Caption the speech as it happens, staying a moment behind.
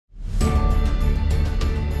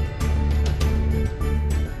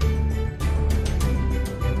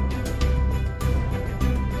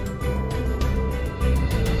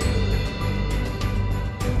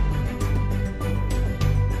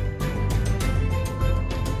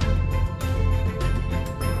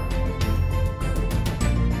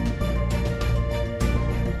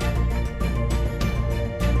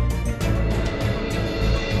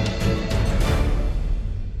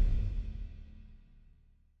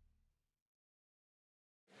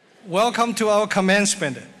Welcome to our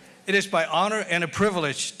commencement. It is my honor and a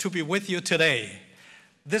privilege to be with you today.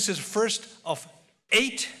 This is the first of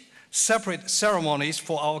 8 separate ceremonies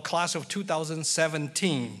for our class of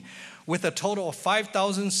 2017. With a total of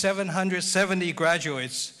 5,770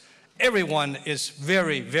 graduates, everyone is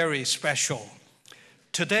very, very special.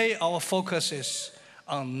 Today, our focus is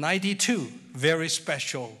on 92 very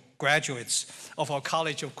special graduates of our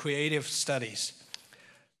College of Creative Studies.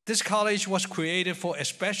 This college was created for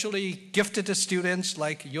especially gifted students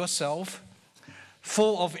like yourself,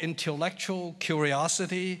 full of intellectual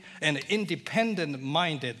curiosity and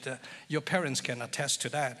independent-minded. Your parents can attest to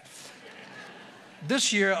that.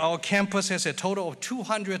 This year, our campus has a total of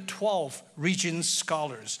 212 Regents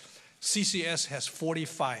scholars. CCS has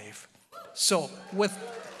 45. So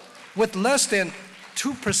with less than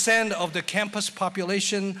 2% of the campus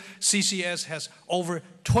population, CCS has over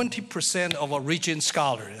 20% of our Regent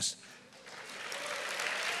scholars.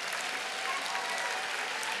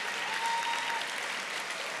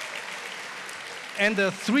 And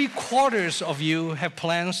 3/4 of you have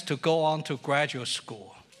plans to go on to graduate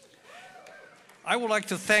school. I would like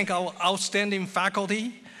to thank our outstanding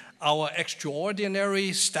faculty, our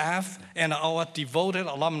extraordinary staff, and our devoted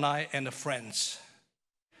alumni and friends.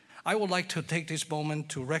 I would like to take this moment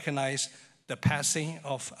to recognize the passing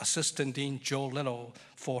of Assistant Dean Jo Little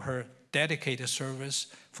for her dedicated service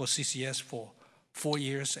for CCS for 4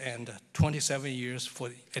 years and 27 years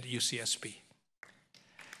at UCSB.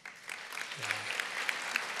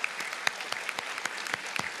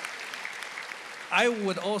 I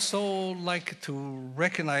would also like to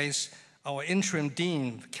recognize our interim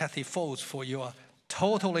dean, Kathy Foltz, for your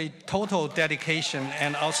total dedication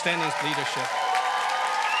and outstanding leadership.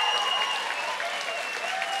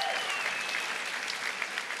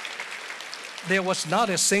 There was not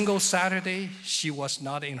a single Saturday she was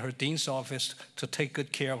not in her dean's office to take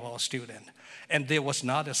good care of our student. And there was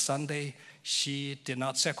not a Sunday she did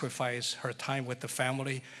not sacrifice her time with the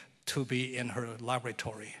family to be in her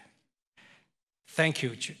laboratory. Thank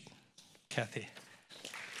you, Kathy.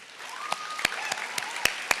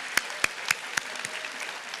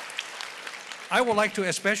 I would like to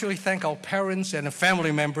especially thank our parents and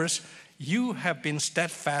family members. You have been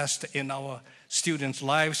steadfast in our students'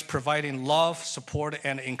 lives, providing love, support,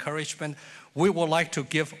 and encouragement. We would like to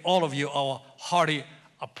give all of you our hearty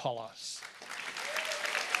applause.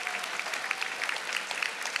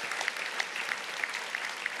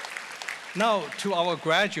 Now, to our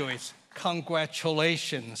graduates,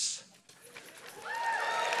 congratulations.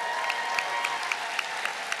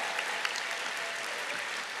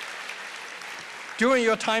 During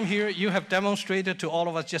your time here, you have demonstrated to all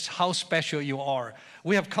of us just how special you are.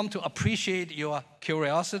 We have come to appreciate your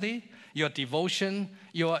curiosity, your devotion,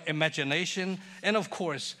 your imagination, and of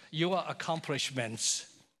course, your accomplishments.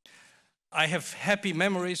 I have happy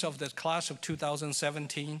memories of the class of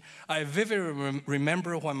 2017. I vividly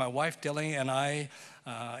remember when my wife Dylan and I,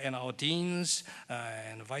 and our deans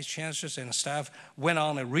and vice chancellors and staff went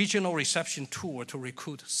on a regional reception tour to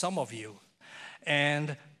recruit some of you.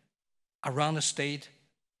 And around the state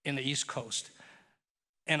in the East Coast.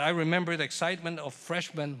 And I remember the excitement of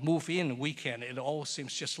freshman move-in weekend. It all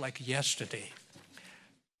seems just like yesterday.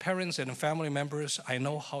 Parents and family members, I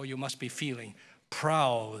know how you must be feeling.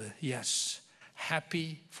 Proud, yes.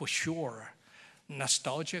 Happy, for sure.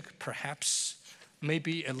 Nostalgic, perhaps.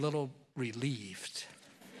 Maybe a little relieved.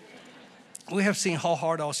 We have seen how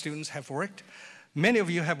hard our students have worked. Many of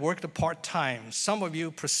you have worked part-time. Some of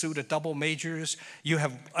you pursued double majors. You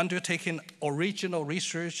have undertaken original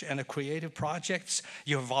research and creative projects.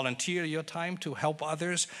 You have volunteered your time to help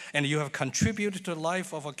others, and you have contributed to the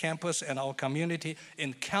life of our campus and our community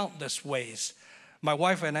in countless ways. My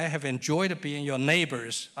wife and I have enjoyed being your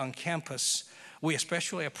neighbors on campus. We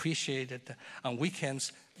especially appreciated on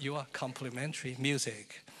weekends your complimentary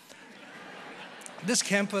music. This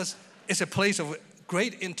campus is a place of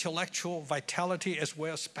great intellectual vitality as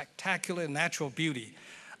well as spectacular natural beauty.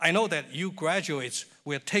 I know that you graduates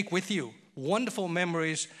will take with you wonderful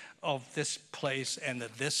memories of this place and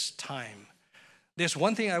this time. There's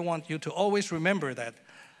one thing I want you to always remember,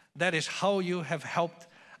 that is how you have helped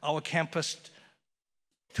our campus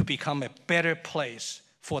to become a better place.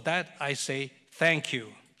 For that, I say thank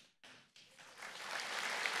you.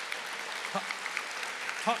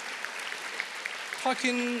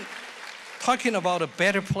 Talking about a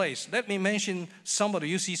better place, let me mention some of the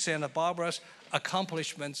UC Santa Barbara's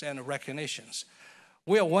accomplishments and recognitions.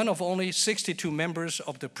 We are one of only 62 members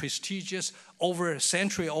of the prestigious, over a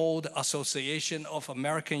century-old Association of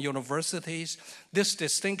American Universities. This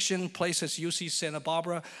distinction places UC Santa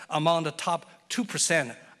Barbara among the top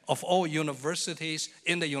 2% of all universities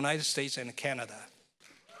in the United States and Canada.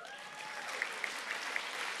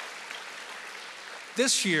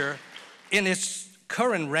 This year, in its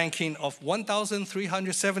current ranking of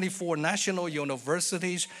 1,374 national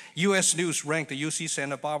universities, U.S. News ranked the UC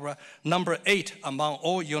Santa Barbara number 8 among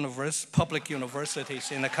all public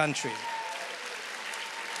universities in the country.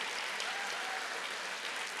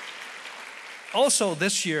 Also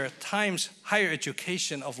this year, Times Higher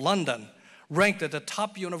Education of London ranked the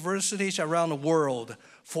top universities around the world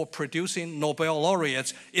for producing Nobel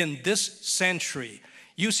laureates in this century.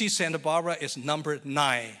 UC Santa Barbara is number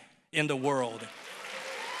 9 in the world.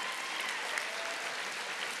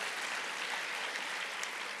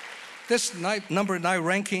 This number 9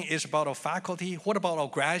 ranking is about our faculty. What about our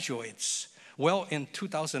graduates? Well, in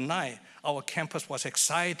 2009, our campus was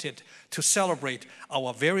excited to celebrate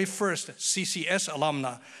our very first CCS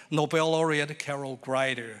alumna, Nobel laureate Carol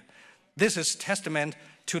Greider. This is testament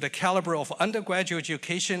to the caliber of undergraduate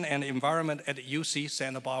education and environment at UC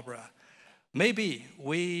Santa Barbara. Maybe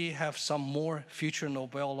we have some more future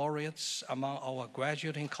Nobel laureates among our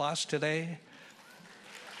graduating class today.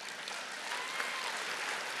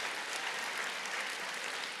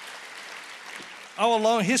 Our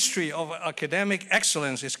long history of academic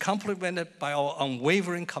excellence is complemented by our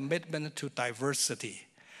unwavering commitment to diversity.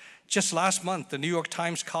 Just last month, the New York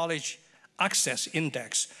Times College Access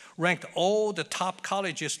Index ranked all the top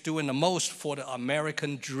colleges doing the most for the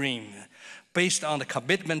American dream. Based on the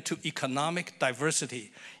commitment to economic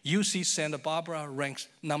diversity, UC Santa Barbara ranks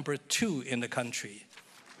number 2 in the country.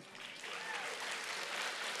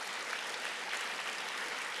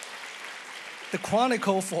 The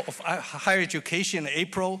Chronicle of Higher Education in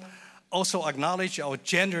April also acknowledged our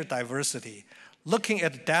gender diversity. Looking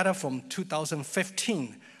at data from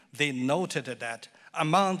 2015, they noted that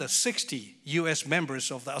among the 60 U.S.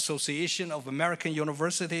 members of the Association of American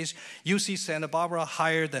Universities, UC Santa Barbara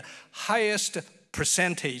hired the highest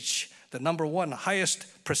percentage, the number 1 highest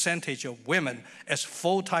percentage of women as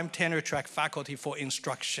full-time tenure-track faculty for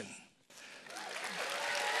instruction.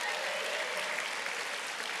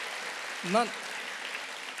 Well,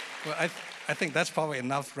 I think that's probably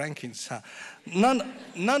enough rankings. Huh?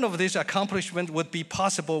 None of this accomplishment would be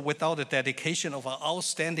possible without the dedication of our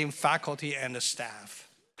outstanding faculty and the staff.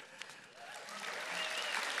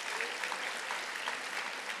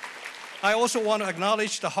 I also want to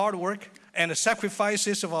acknowledge the hard work and the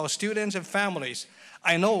sacrifices of our students and families.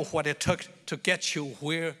 I know what it took to get you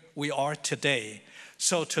where we are today.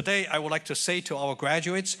 So today, I would like to say to our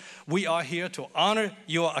graduates, we are here to honor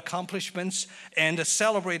your accomplishments and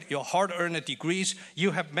celebrate your hard-earned degrees. You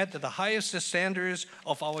have met the highest standards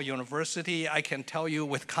of our university. I can tell you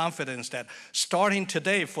with confidence that starting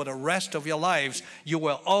today for the rest of your lives, you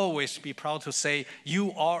will always be proud to say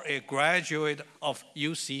you are a graduate of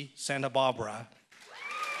UC Santa Barbara.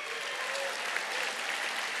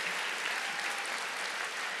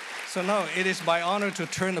 So now it is my honor to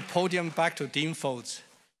turn the podium back to Dean Folds.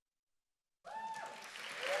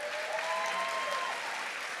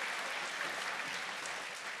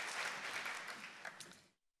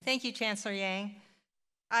 Thank you, Chancellor Yang.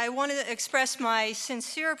 I want to express my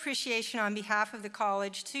sincere appreciation on behalf of the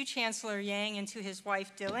college to Chancellor Yang and to his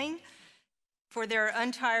wife, Dilling, for their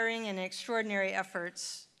untiring and extraordinary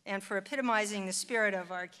efforts and for epitomizing the spirit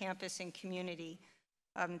of our campus and community.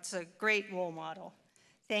 It's a great role model.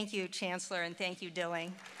 Thank you, Chancellor, and thank you,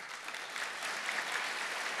 Dilling.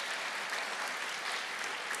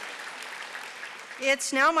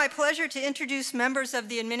 It's now my pleasure to introduce members of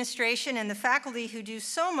the administration and the faculty who do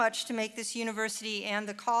so much to make this university and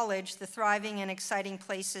the college the thriving and exciting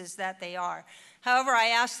places that they are. However, I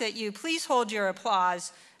ask that you please hold your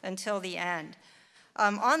applause until the end.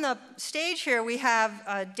 On the stage here, we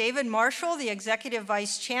have David Marshall, the Executive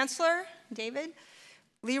Vice Chancellor. David.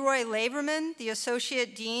 Leroy Laverman, the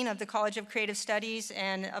Associate Dean of the College of Creative Studies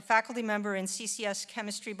and a faculty member in CCS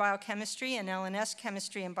Chemistry, Biochemistry, and LNS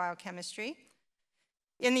Chemistry and Biochemistry.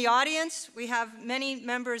 In the audience, we have many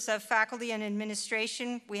members of faculty and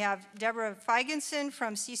administration. We have Deborah Feigenson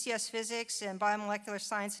from CCS Physics and Biomolecular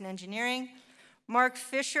Science and Engineering, Mark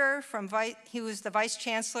Fisher, who is the Vice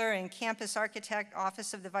Chancellor and Campus Architect,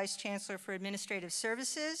 Office of the Vice Chancellor for Administrative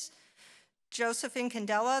Services, Josephine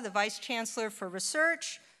Candela, the Vice Chancellor for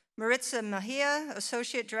Research, Maritza Mejia,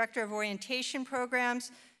 Associate Director of Orientation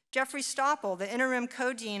Programs, Jeffrey Stoppel, the Interim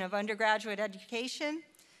Co-Dean of Undergraduate Education,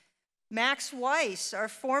 Max Weiss, our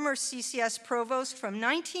former CCS Provost from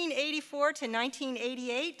 1984 to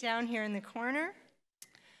 1988, down here in the corner,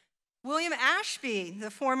 William Ashby,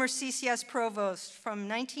 the former CCS Provost from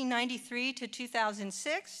 1993 to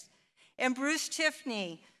 2006, and Bruce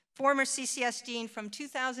Tiffany, former CCS Dean from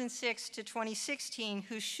 2006 to 2016,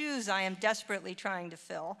 whose shoes I am desperately trying to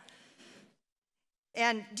fill.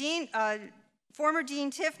 And former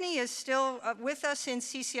Dean Tiffany is still with us in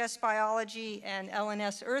CCS Biology and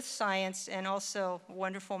LNS Earth Science, and also a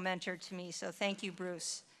wonderful mentor to me, so thank you,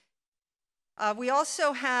 Bruce. We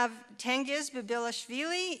also have Tengiz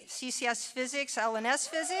Babilashvili, CCS Physics, LNS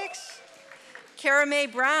Physics. Kara Mae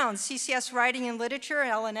Brown, CCS Writing and Literature,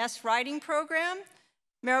 LNS Writing Program.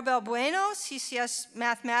 Maribel Bueno, CCS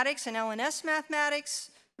Mathematics and LNS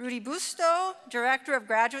Mathematics. Rudy Busto, Director of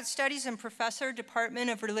Graduate Studies and Professor,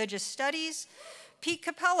 Department of Religious Studies. Pete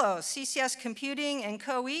Capello, CCS Computing and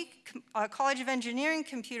COE, College of Engineering,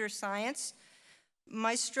 Computer Science.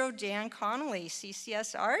 Maestro Dan Connolly,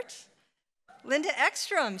 CCS Art. Linda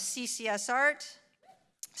Ekstrom, CCS Art.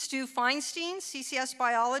 Stu Feinstein, CCS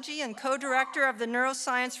Biology and co-director of the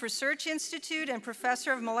Neuroscience Research Institute and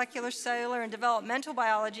professor of molecular, cellular, and developmental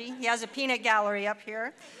biology. He has a peanut gallery up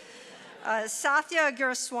here. Satya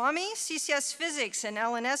Guruswamy, CCS Physics and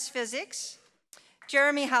LNS Physics.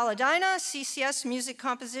 Jeremy Haladina, CCS Music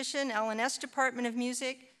Composition, LNS Department of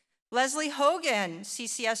Music. Leslie Hogan,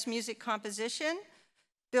 CCS Music Composition.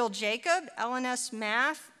 Bill Jacob, LNS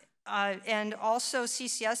Math, and also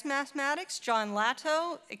CCS Mathematics. John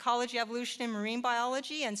Latto, Ecology, Evolution, and Marine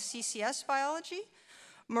Biology and CCS Biology.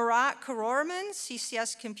 Murat Karorman,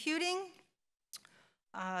 CCS Computing.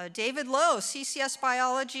 David Lowe, CCS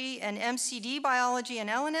Biology and MCD Biology and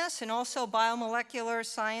LNS, and also Biomolecular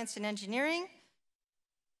Science and Engineering.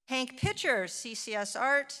 Hank Pitcher, CCS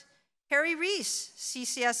Art. Harry Reese,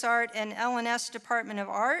 CCS Art and LNS Department of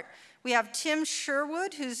Art. We have Tim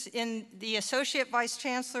Sherwood, who's in the Associate Vice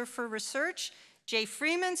Chancellor for Research. Jay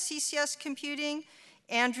Freeman, CCS Computing.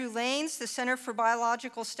 Andrew Lanes, the Center for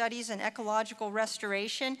Biological Studies and Ecological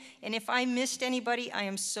Restoration. And if I missed anybody, I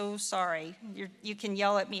am so sorry. You can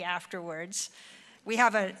yell at me afterwards. We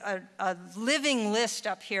have a living list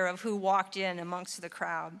up here of who walked in amongst the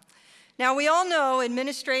crowd. Now, we all know,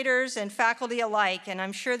 administrators and faculty alike, and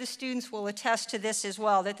I'm sure the students will attest to this as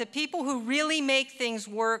well, that the people who really make things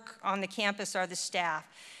work on the campus are the staff.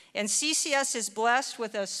 And CCS is blessed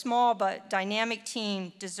with a small but dynamic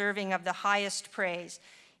team deserving of the highest praise.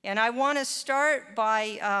 And I want to start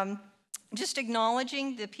by just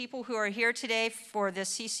acknowledging the people who are here today for the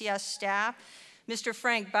CCS staff. Mr.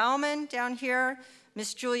 Frank Bauman down here,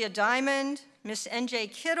 Miss Julia Diamond, Miss N.J.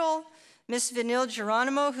 Kittle, Miss Vanille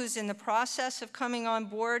Geronimo, who's in the process of coming on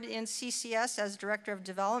board in CCS as Director of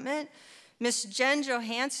Development, Miss Jen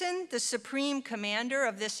Johansson, the Supreme Commander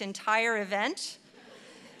of this entire event,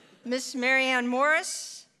 Miss Marianne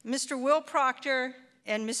Morris, Mr. Will Proctor,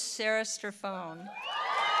 and Miss Sarah Strafone.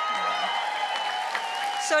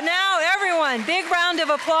 So now everyone, big round of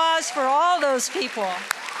applause for all those people.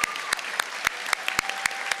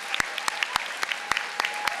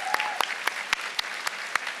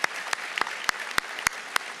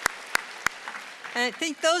 And I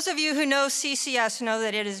think those of you who know CCS know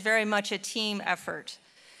that it is very much a team effort.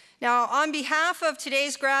 Now, on behalf of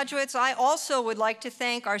today's graduates, I also would like to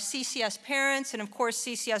thank our CCS parents and, of course,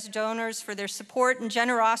 CCS donors for their support and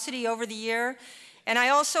generosity over the year. And I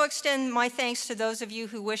also extend my thanks to those of you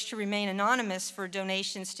who wish to remain anonymous for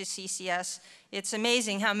donations to CCS. It's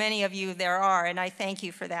amazing how many of you there are, and I thank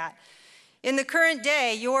you for that. In the current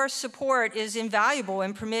day, your support is invaluable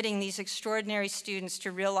in permitting these extraordinary students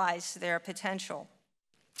to realize their potential.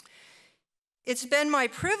 It's been my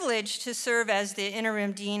privilege to serve as the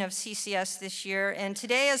interim dean of CCS this year, and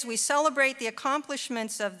today as we celebrate the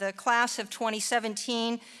accomplishments of the class of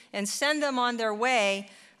 2017 and send them on their way,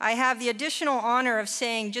 I have the additional honor of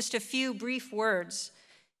saying just a few brief words.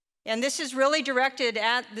 And this is really directed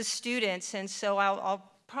at the students, and so I'll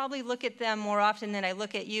probably look at them more often than I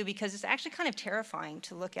look at you because it's actually kind of terrifying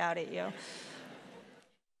to look out at you.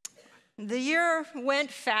 The year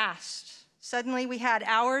went fast. Suddenly we had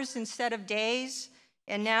hours instead of days,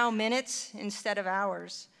 and now minutes instead of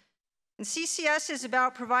hours. And CCS is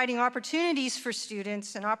about providing opportunities for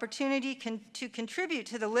students, an opportunity to contribute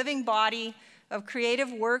to the living body of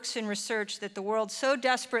creative works and research that the world so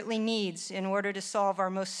desperately needs in order to solve our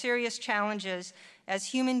most serious challenges as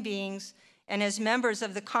human beings and as members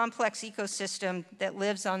of the complex ecosystem that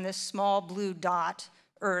lives on this small blue dot,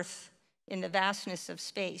 Earth, in the vastness of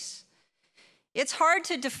space. It's hard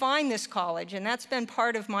to define this college, and that's been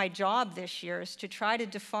part of my job this year, is to try to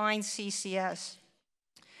define CCS.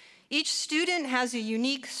 Each student has a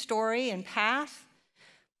unique story and path,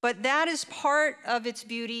 but that is part of its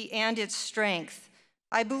beauty and its strength.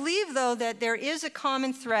 I believe, though, that there is a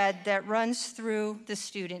common thread that runs through the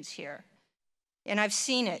students here, and I've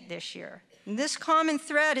seen it this year. This common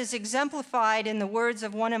thread is exemplified in the words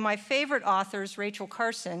of one of my favorite authors, Rachel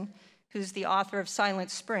Carson, who's the author of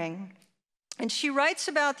Silent Spring. And she writes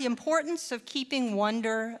about the importance of keeping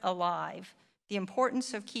wonder alive, the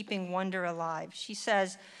importance of keeping wonder alive. She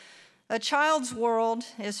says, "A child's world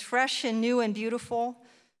is fresh and new and beautiful,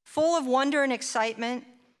 full of wonder and excitement.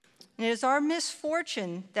 And it is our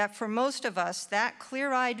misfortune that for most of us, that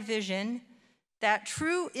clear-eyed vision, that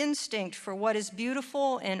true instinct for what is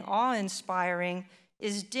beautiful and awe-inspiring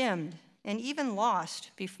is dimmed and even lost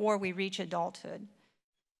before we reach adulthood.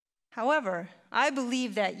 However, I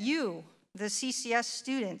believe that you, the CCS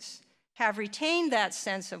students, have retained that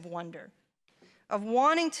sense of wonder, of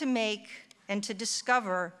wanting to make and to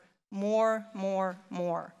discover more.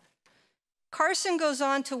 Carson goes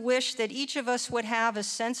on to wish that each of us would have a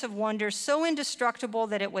sense of wonder so indestructible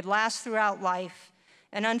that it would last throughout life,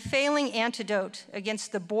 an unfailing antidote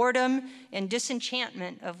against the boredom and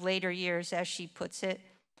disenchantment of later years, as she puts it,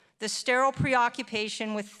 the sterile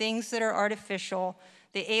preoccupation with things that are artificial,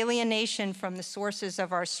 the alienation from the sources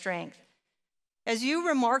of our strength. As you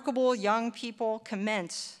remarkable young people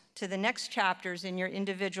commence to the next chapters in your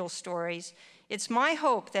individual stories, it's my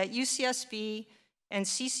hope that UCSB and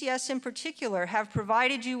CCS in particular have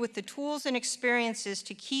provided you with the tools and experiences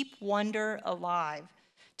to keep wonder alive,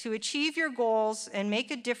 to achieve your goals and make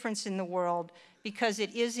a difference in the world, because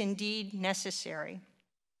it is indeed necessary.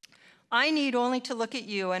 I need only to look at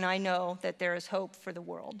you and I know that there is hope for the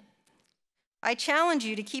world. I challenge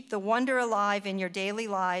you to keep the wonder alive in your daily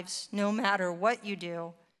lives, no matter what you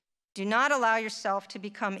do. Do not allow yourself to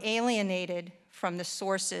become alienated from the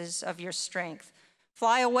sources of your strength.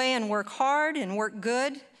 Fly away and work hard and work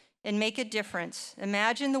good and make a difference.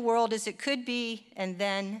 Imagine the world as it could be and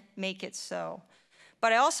then make it so.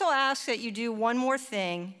 But I also ask that you do one more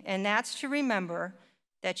thing, and that's to remember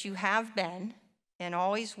that you have been and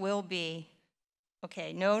always will be.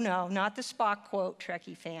 Okay, no, not the Spock quote,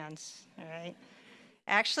 Trekkie fans, all right?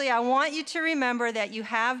 Actually, I want you to remember that you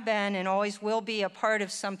have been and always will be a part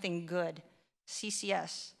of something good,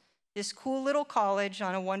 CCS, this cool little college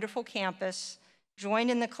on a wonderful campus,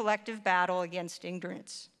 joined in the collective battle against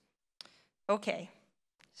ignorance. Okay,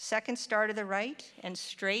 second star to the right and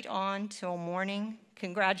straight on till morning.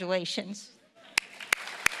 Congratulations.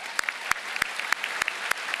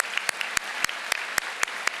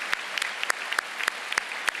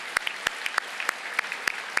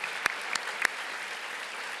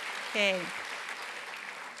 Okay.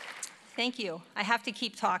 Thank you. I have to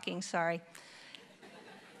keep talking, sorry.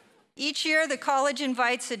 Each year, the college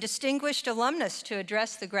invites a distinguished alumnus to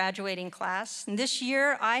address the graduating class. And this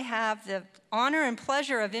year, I have the honor and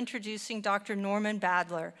pleasure of introducing Dr. Norman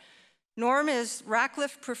Badler. Norm is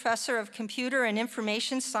Radcliffe Professor of Computer and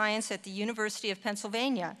Information Science at the University of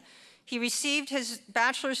Pennsylvania. He received his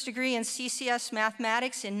bachelor's degree in CCS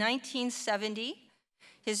mathematics in 1970,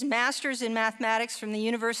 his master's in mathematics from the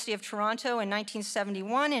University of Toronto in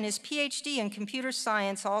 1971, and his PhD in computer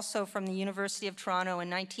science also from the University of Toronto in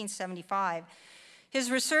 1975.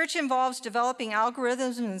 His research involves developing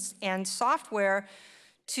algorithms and software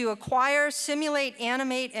to acquire, simulate,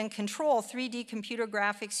 animate, and control 3D computer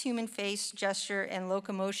graphics, human face, gesture, and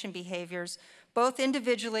locomotion behaviors, both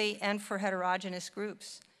individually and for heterogeneous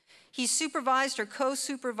groups. He supervised or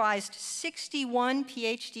co-supervised 61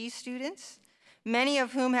 PhD students, many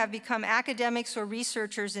of whom have become academics or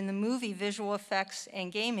researchers in the movie, visual effects,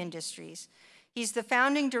 and game industries. He's the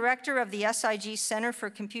founding director of the SIG Center for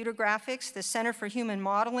Computer Graphics, the Center for Human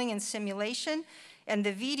Modeling and Simulation, and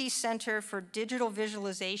the VD Center for Digital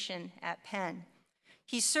Visualization at Penn.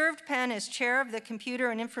 He served Penn as chair of the Computer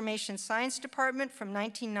and Information Science Department from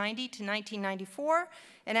 1990 to 1994,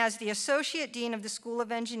 and as the associate dean of the School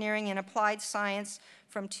of Engineering and Applied Science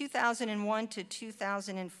from 2001 to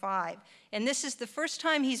 2005. And this is the first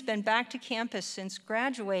time he's been back to campus since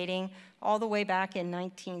graduating all the way back in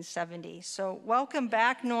 1970. So welcome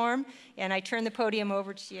back, Norm, and I turn the podium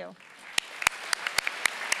over to you.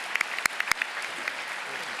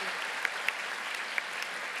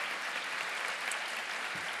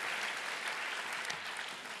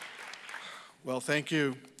 Well, thank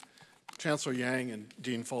you, Chancellor Yang and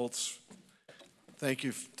Dean Foltz. Thank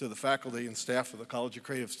you to the faculty and staff of the College of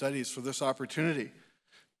Creative Studies for this opportunity.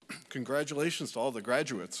 Congratulations to all the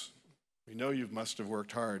graduates. We know you must have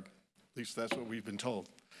worked hard. At least that's what we've been told.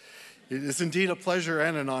 It is indeed a pleasure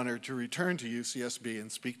and an honor to return to UCSB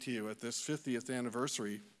and speak to you at this 50th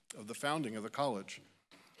anniversary of the founding of the college.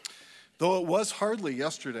 Though it was hardly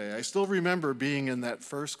yesterday, I still remember being in that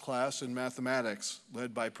first class in mathematics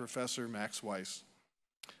led by Professor Max Weiss.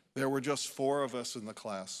 There were just 4 of us in the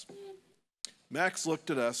class. Max looked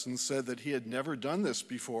at us and said that he had never done this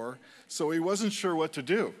before, so he wasn't sure what to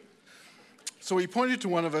do. So he pointed to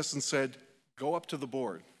one of us and said, "Go up to the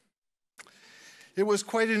board." It was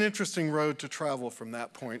quite an interesting road to travel from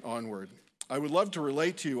that point onward. I would love to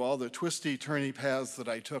relate to you all the twisty, turny paths that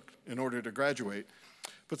I took in order to graduate,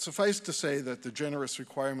 but suffice to say that the generous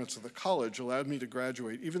requirements of the college allowed me to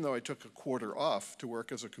graduate even though I took a quarter off to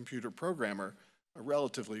work as a computer programmer, a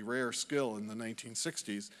relatively rare skill in the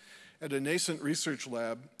 1960s, at a nascent research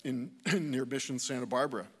lab near Mission, Santa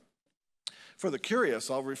Barbara. For the curious,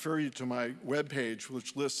 I'll refer you to my webpage,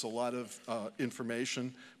 which lists a lot of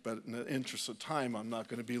information, but in the interest of time, I'm not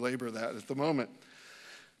going to belabor that at the moment.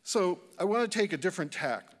 So I want to take a different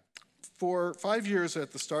tack. For 5 years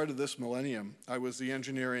at the start of this millennium, I was the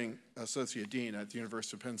engineering associate dean at the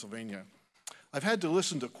University of Pennsylvania. I've had to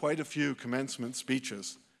listen to quite a few commencement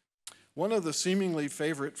speeches. One of the seemingly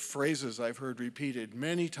favorite phrases I've heard repeated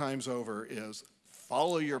many times over is,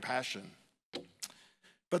 "Follow your passion."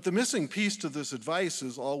 But the missing piece to this advice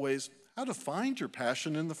is always how to find your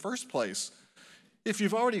passion in the first place. If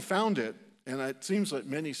you've already found it, and it seems that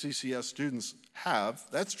many CCS students have,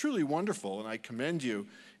 that's truly wonderful, and I commend you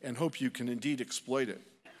and hope you can indeed exploit it.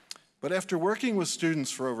 But after working with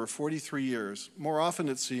students for over 43 years, more often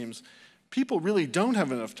it seems, people really don't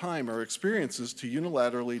have enough time or experiences to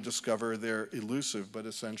unilaterally discover their elusive but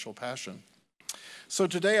essential passion. So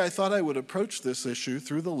today I thought I would approach this issue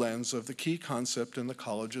through the lens of the key concept in the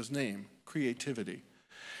college's name, creativity.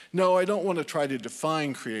 No, I don't want to try to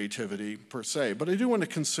define creativity per se, but I do want to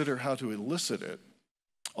consider how to elicit it.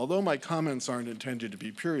 Although my comments aren't intended to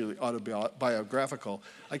be purely autobiographical,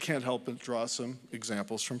 I can't help but draw some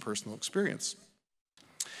examples from personal experience.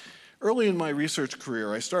 Early in my research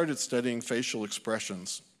career, I started studying facial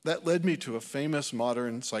expressions. That led me to a famous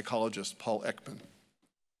modern psychologist, Paul Ekman.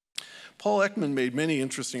 Paul Ekman made many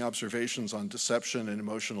interesting observations on deception and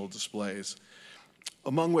emotional displays,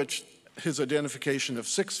 among which his identification of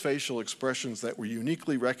 6 facial expressions that were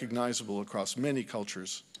uniquely recognizable across many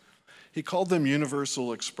cultures. He called them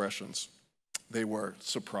universal expressions. They were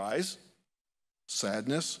surprise,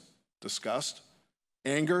 sadness, disgust,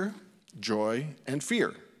 anger, joy, and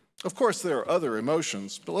fear. Of course, there are other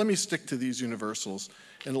emotions, but let me stick to these universals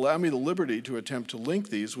and allow me the liberty to attempt to link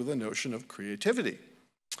these with a notion of creativity.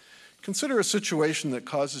 Consider a situation that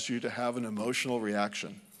causes you to have an emotional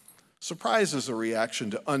reaction. Surprise is a reaction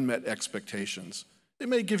to unmet expectations. It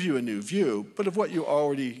may give you a new view, but of what you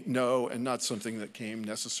already know and not something that came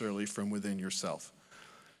necessarily from within yourself.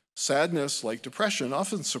 Sadness, like depression,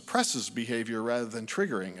 often suppresses behavior rather than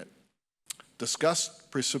triggering it. Disgust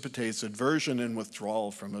precipitates aversion and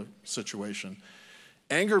withdrawal from a situation.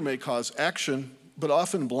 Anger may cause action, but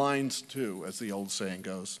often blinds too, as the old saying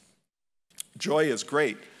goes. Joy is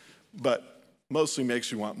great, but mostly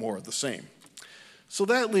makes you want more of the same. So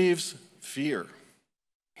that leaves fear.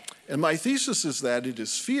 And my thesis is that it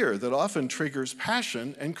is fear that often triggers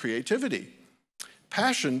passion and creativity.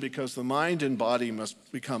 Passion because the mind and body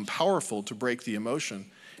must become powerful to break the emotion,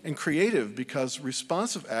 and creative because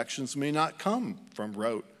responsive actions may not come from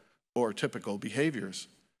rote or typical behaviors.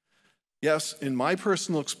 Yes, in my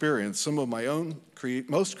personal experience, some of my own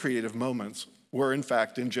most creative moments were in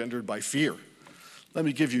fact engendered by fear. Let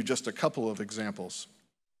me give you just a couple of examples.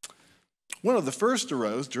 One of the first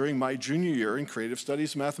arose during my junior year in creative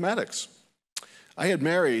studies mathematics. I had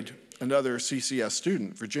married another CCS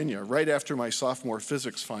student, Virginia, right after my sophomore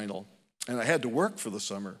physics final, and I had to work for the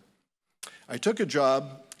summer. I took a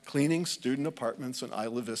job cleaning student apartments in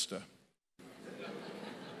Isla Vista.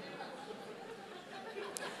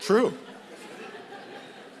 True.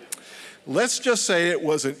 Let's just say it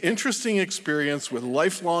was an interesting experience with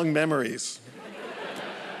lifelong memories.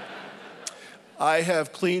 I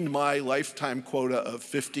have cleaned my lifetime quota of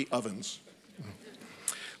 50 ovens.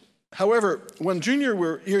 However, when junior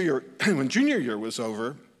year was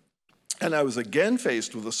over, and I was again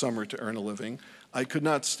faced with a summer to earn a living, I could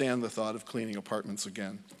not stand the thought of cleaning apartments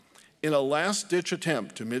again. In a last-ditch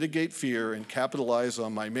attempt to mitigate fear and capitalize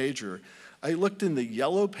on my major, I looked in the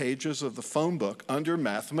yellow pages of the phone book under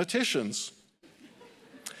mathematicians.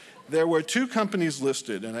 There were 2 companies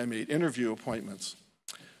listed, and I made interview appointments.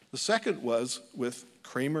 The second was with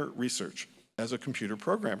Kramer Research as a computer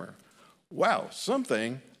programmer. Wow,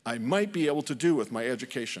 something I might be able to do with my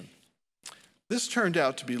education. This turned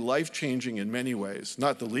out to be life-changing in many ways,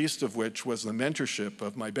 not the least of which was the mentorship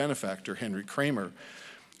of my benefactor, Henry Kramer,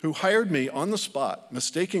 who hired me on the spot,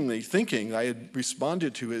 mistakenly thinking I had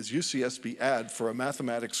responded to his UCSB ad for a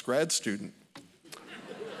mathematics grad student.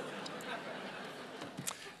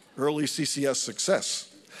 Early CCS success.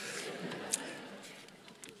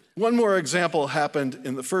 One more example happened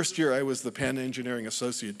in the first year I was the Penn Engineering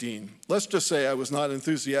Associate Dean. Let's just say I was not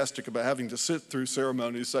enthusiastic about having to sit through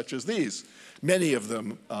ceremonies such as these, many of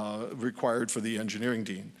them required for the engineering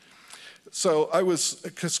dean. So I was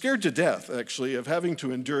scared to death, actually, of having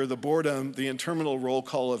to endure the boredom, the interminable roll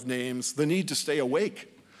call of names, the need to stay awake.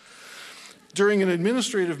 During an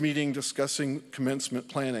administrative meeting discussing commencement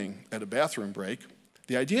planning at a bathroom break,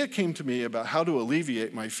 the idea came to me about how to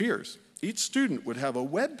alleviate my fears. Each student would have a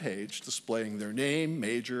web page displaying their name,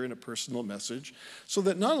 major, and a personal message, so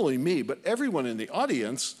that not only me, but everyone in the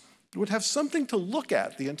audience would have something to look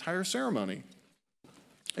at the entire ceremony,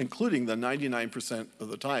 including the 99% of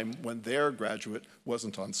the time when their graduate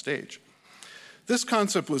wasn't on stage. This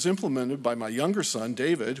concept was implemented by my younger son,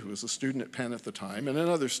 David, who was a student at Penn at the time, and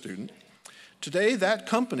another student. Today, that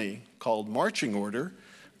company, called Marching Order,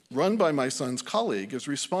 run by my son's colleague, is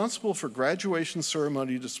responsible for graduation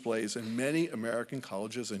ceremony displays in many American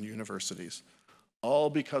colleges and universities, all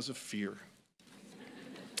because of fear.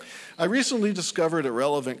 I recently discovered a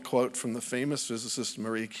relevant quote from the famous physicist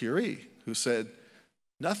Marie Curie, who said,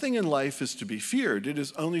 "Nothing in life is to be feared, it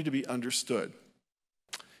is only to be understood."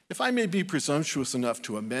 If I may be presumptuous enough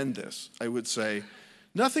to amend this, I would say,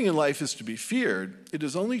 nothing in life is to be feared, it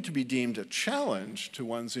is only to be deemed a challenge to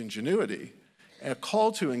one's ingenuity, a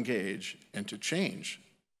call to engage and to change.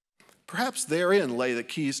 Perhaps therein lay the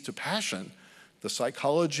keys to passion, the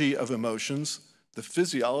psychology of emotions, the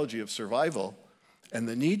physiology of survival, and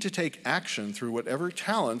the need to take action through whatever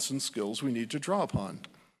talents and skills we need to draw upon.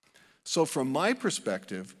 So from my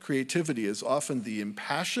perspective, creativity is often the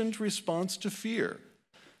impassioned response to fear,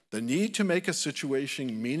 the need to make a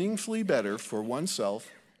situation meaningfully better for oneself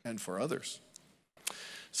and for others.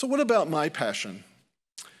 So what about my passion?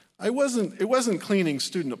 It wasn't cleaning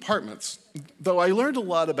student apartments, though I learned a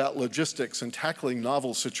lot about logistics and tackling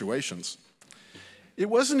novel situations. It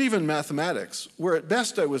wasn't even mathematics, where at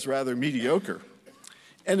best I was rather mediocre.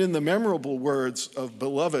 And in the memorable words of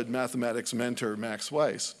beloved mathematics mentor Max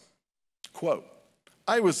Weiss, quote,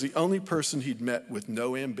 "I was the only person he'd met with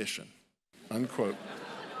no ambition," unquote.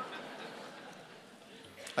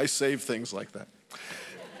 I save things like that.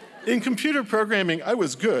 In computer programming, I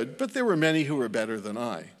was good, but there were many who were better than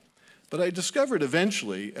I. But I discovered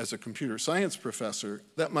eventually, as a computer science professor,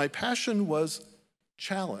 that my passion was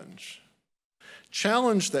challenge.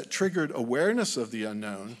 Challenge that triggered awareness of the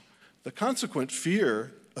unknown, the consequent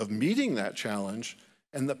fear of meeting that challenge,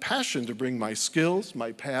 and the passion to bring my skills,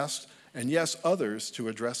 my past, and yes, others to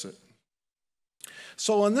address it.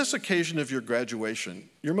 So on this occasion of your graduation,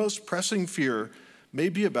 your most pressing fear may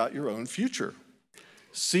be about your own future.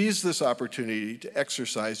 Seize this opportunity to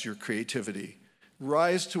exercise your creativity.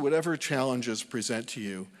 Rise to whatever challenges present to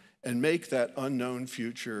you and make that unknown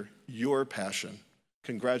future your passion.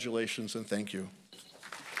 Congratulations and thank you.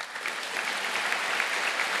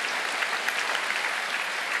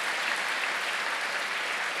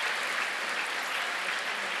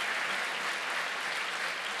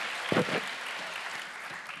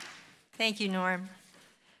 Thank you, Norm.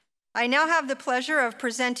 I now have the pleasure of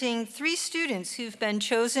presenting 3 students who've been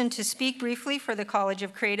chosen to speak briefly for the College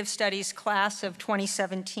of Creative Studies class of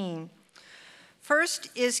 2017. First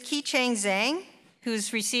is Qicheng Zhang,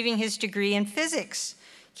 who's receiving his degree in physics.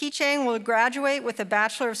 Qicheng will graduate with a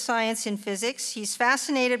Bachelor of Science in Physics. He's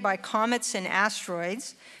fascinated by comets and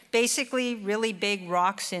asteroids, basically really big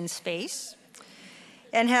rocks in space,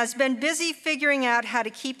 and has been busy figuring out how to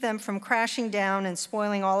keep them from crashing down and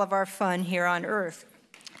spoiling all of our fun here on Earth.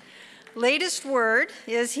 Latest word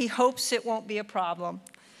is he hopes it won't be a problem.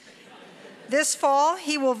 This fall,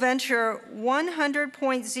 he will venture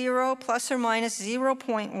 100.0 plus or minus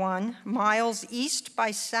 0.1 miles east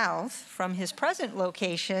by south from his present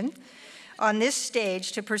location on this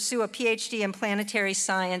stage to pursue a PhD in planetary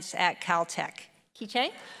science at Caltech.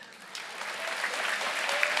 Qicheng?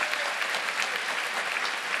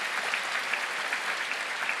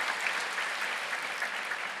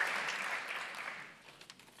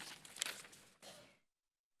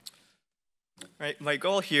 Right, my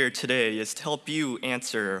goal here today is to help you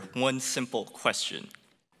answer one simple question.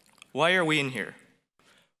 Why are we in here?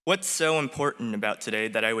 What's so important about today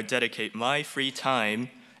that I would dedicate my free time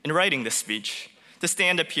in writing this speech to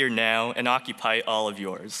stand up here now and occupy all of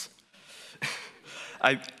yours?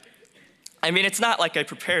 I mean, it's not like I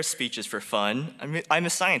prepare speeches for fun. I'm a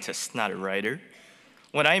scientist, not a writer.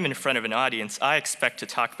 When I'm in front of an audience, I expect to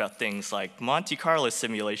talk about things like Monte Carlo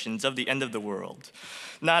simulations of the end of the world,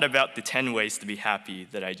 not about the 10 ways to be happy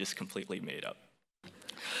that I just completely made up.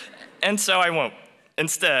 And so I won't.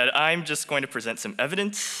 Instead, I'm just going to present some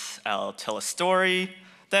evidence, I'll tell a story,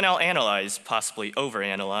 then I'll analyze, possibly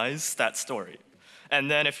overanalyze, that story. And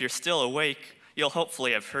then if you're still awake, you'll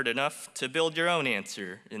hopefully have heard enough to build your own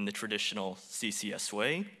answer in the traditional CCS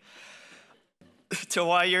way to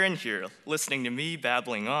why you're in here, listening to me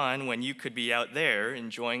babbling on when you could be out there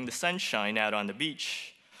enjoying the sunshine out on the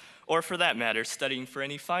beach, or for that matter, studying for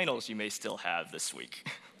any finals you may still have this week.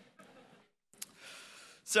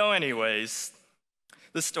 So anyways,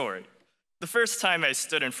 the story. The first time I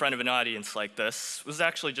stood in front of an audience like this was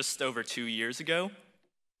actually just over 2 years ago.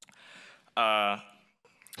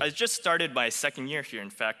 I just started my second year here, in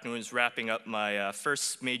fact, and was wrapping up my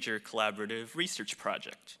first major collaborative research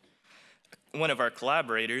project. One of our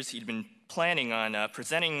collaborators, he'd been planning on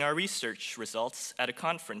presenting our research results at a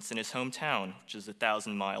conference in his hometown, which is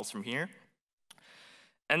 1,000 miles from here.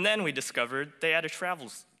 And then we discovered they had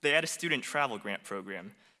a student travel grant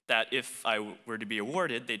program that if I were to be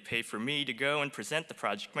awarded, they'd pay for me to go and present the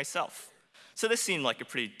project myself. So this seemed like a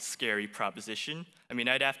pretty scary proposition. I mean,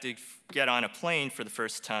 I'd have to get on a plane for the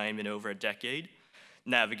first time in over a decade,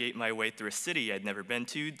 navigate my way through a city I'd never been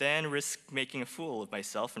to, then risk making a fool of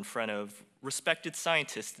myself in front of respected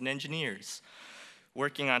scientists and engineers,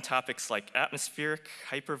 working on topics like atmospheric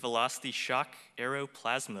hypervelocity shock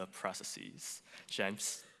aeroplasma processes, which I'm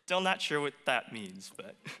still not sure what that means,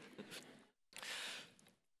 but.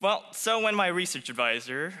 Well, so when my research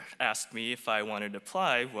advisor asked me if I wanted to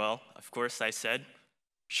apply, well, of course I said,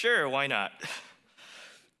 sure, why not?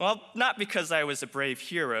 Well, not because I was a brave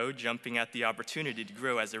hero jumping at the opportunity to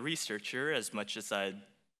grow as a researcher as much as I'd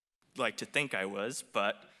like to think I was,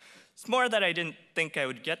 but it's more that I didn't think I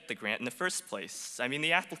would get the grant in the first place. I mean,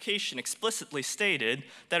 the application explicitly stated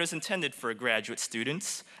that it was intended for graduate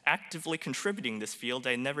students actively contributing this field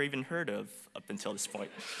I'd never even heard of up until this point.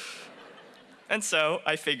 And so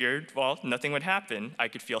I figured, well, nothing would happen. I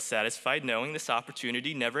could feel satisfied knowing this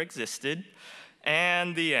opportunity never existed.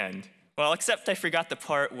 And the end. Well, except I forgot the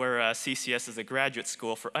part where CCS is a graduate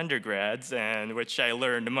school for undergrads, and which I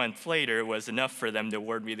learned a month later was enough for them to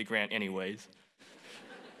award me the grant anyways.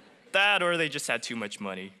 That or they just had too much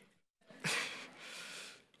money.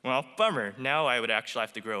 Well, bummer. Now I would actually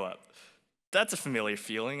have to grow up. That's a familiar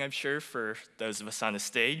feeling, I'm sure, for those of us on the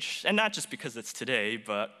stage. And not just because it's today,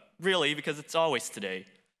 but really, because it's always today.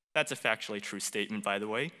 That's a factually true statement, by the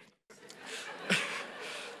way.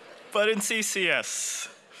 But in CCS,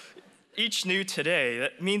 each new today,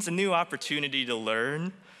 that means a new opportunity to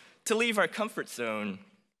learn, to leave our comfort zone,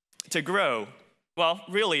 to grow. Well,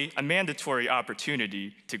 really, a mandatory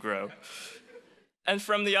opportunity to grow. And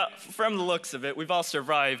from the looks of it, we've all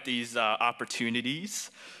survived these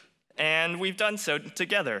opportunities, and we've done so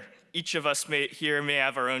together. Each of us here may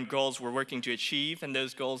have our own goals we're working to achieve, and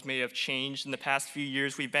those goals may have changed in the past few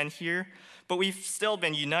years we've been here, but we've still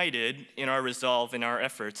been united in our resolve and our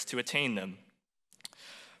efforts to attain them.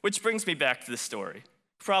 Which brings me back to the story.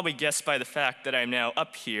 You probably guessed by the fact that I'm now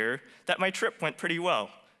up here that my trip went pretty well,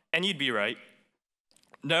 and you'd be right.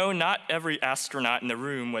 No, not every astronaut in the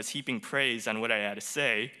room was heaping praise on what I had to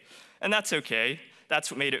say, and that's okay.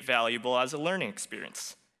 That's what made it valuable as a learning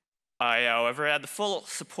experience. I, however, had the full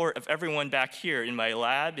support of everyone back here in my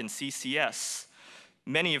lab in CCS,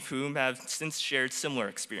 many of whom have since shared similar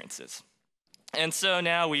experiences. And so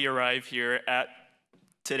now we arrive here at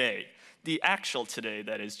today, the actual today,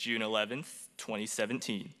 that is June 11th,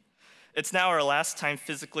 2017. It's now our last time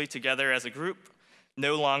physically together as a group,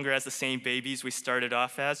 no longer as the same babies we started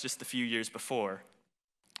off as just a few years before.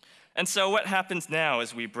 And so what happens now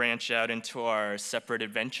as we branch out into our separate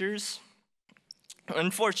adventures?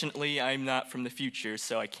 Unfortunately, I'm not from the future,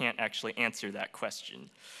 so I can't actually answer that question.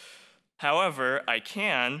 However, I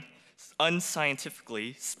can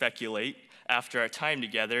unscientifically speculate after our time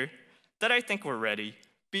together that I think we're ready,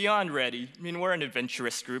 beyond ready. I mean, we're an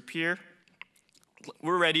adventurous group here.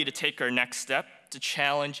 We're ready to take our next step, to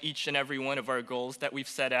challenge each and every one of our goals that we've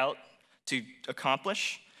set out to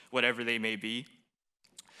accomplish, whatever they may be.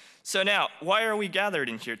 So now, why are we gathered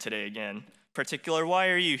in here today again? Particular, why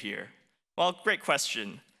are you here? Well, great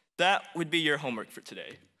question. That would be your homework for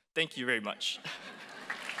today. Thank you very much.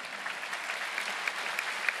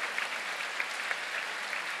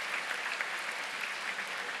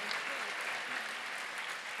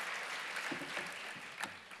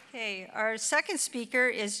 Okay, our second speaker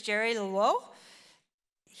is Jerry Luo.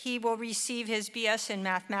 He will receive his BS in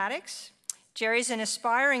mathematics. Jerry's an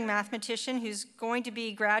aspiring mathematician who's going to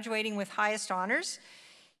be graduating with highest honors.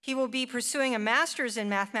 He will be pursuing a master's in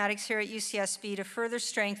mathematics here at UCSB to further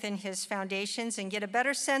strengthen his foundations and get a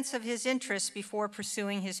better sense of his interests before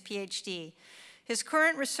pursuing his PhD. His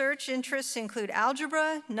current research interests include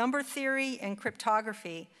algebra, number theory, and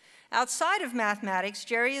cryptography. Outside of mathematics,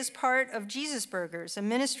 Jerry is part of Jesus Burgers, a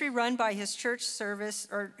ministry run by his church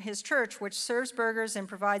which serves burgers and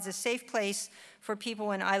provides a safe place for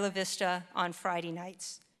people in Isla Vista on Friday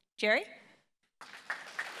nights. Jerry?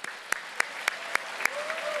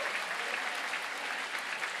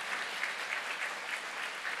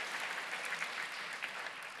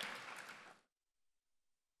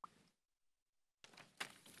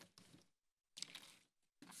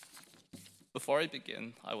 Before I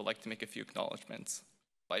begin, I would like to make a few acknowledgments.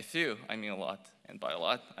 By few, I mean a lot, and by a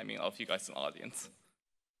lot, I mean all of you guys in the audience.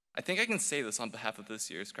 I think I can say this on behalf of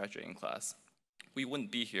this year's graduating class. We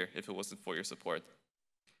wouldn't be here if it wasn't for your support.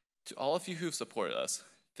 To all of you who've supported us,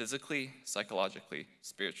 physically, psychologically,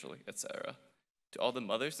 spiritually, etc., to all the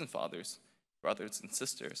mothers and fathers, brothers and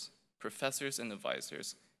sisters, professors and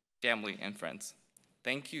advisors, family and friends,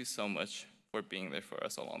 thank you so much for being there for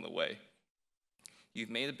us along the way. You've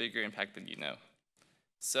made a bigger impact than you know.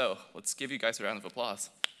 So let's give you guys a round of applause.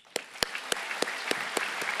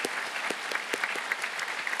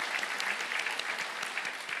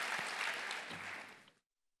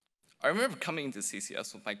 I remember coming into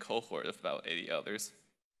CCS with my cohort of about 80 others.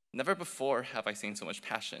 Never before have I seen so much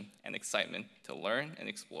passion and excitement to learn and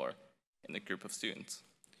explore in a group of students.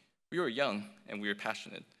 We were young and we were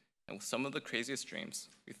passionate, and with some of the craziest dreams,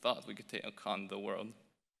 we thought we could take on the world.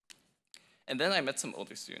 And then I met some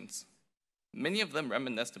older students. Many of them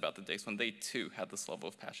reminisced about the days when they too had this level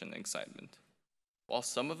of passion and excitement. While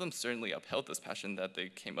some of them certainly upheld this passion that they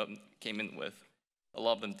came in with, a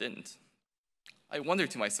lot of them didn't. I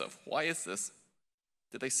wondered to myself, why is this?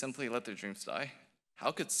 Did they simply let their dreams die?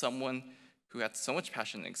 How could someone who had so much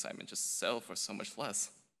passion and excitement just settle for so much less?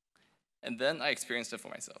 And then I experienced it for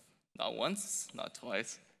myself. Not once, not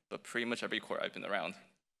twice, but pretty much every quarter I've been around.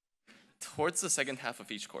 Towards the second half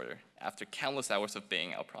of each quarter, after countless hours of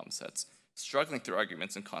banging out problem sets, struggling through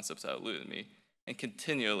arguments and concepts that eluded me, and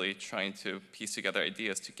continually trying to piece together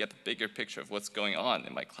ideas to get the bigger picture of what's going on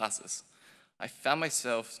in my classes, I found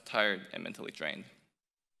myself tired and mentally drained.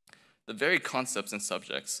 The very concepts and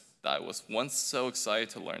subjects that I was once so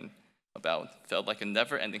excited to learn about felt like a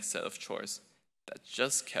never-ending set of chores that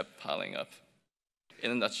just kept piling up.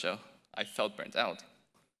 In a nutshell, I felt burnt out.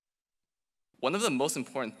 One of the most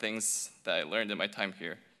important things that I learned in my time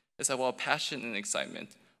here is that while passion and excitement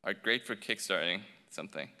are great for kickstarting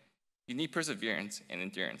something, you need perseverance and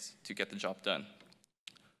endurance to get the job done.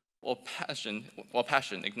 While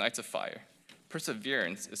passion ignites a fire,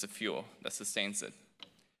 perseverance is a fuel that sustains it.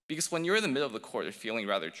 Because when you're in the middle of the quarter feeling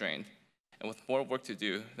rather drained, and with more work to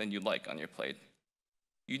do than you'd like on your plate,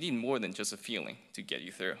 you need more than just a feeling to get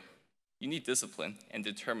you through. You need discipline and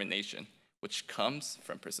determination, which comes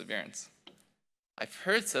from perseverance. I've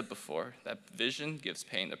heard said before that vision gives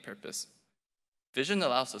pain a purpose. Vision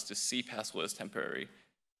allows us to see past what is temporary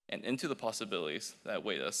and into the possibilities that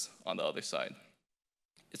await us on the other side.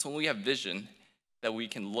 It's when we have vision that we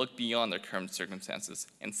can look beyond our current circumstances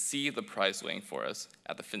and see the prize waiting for us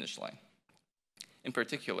at the finish line. In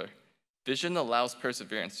particular, vision allows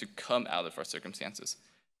perseverance to come out of our circumstances,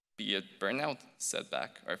 be it burnout,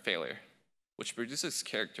 setback, or failure, which produces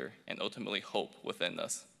character and ultimately hope within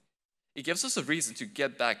us. It gives us a reason to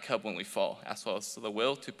get back up when we fall, as well as the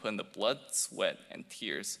will to put in the blood, sweat, and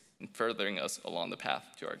tears in furthering us along the path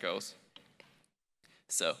to our goals.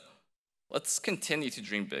 So, let's continue to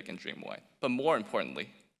dream big and dream wide. But more importantly,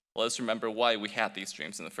 let us remember why we had these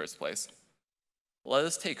dreams in the first place. Let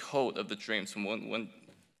us take hold of the dreams of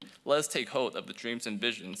the dreams and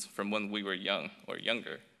visions from when we were young or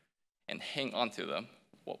younger, and hang on to them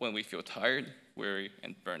when we feel tired, weary,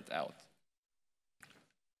 and burnt out.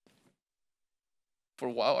 For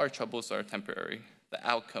while our troubles are temporary, the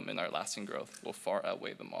outcome in our lasting growth will far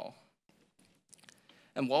outweigh them all.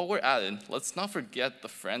 And while we're at it, let's not forget the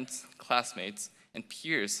friends, classmates, and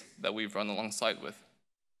peers that we've run alongside with.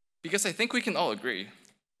 Because I think we can all agree,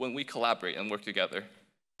 when we collaborate and work together,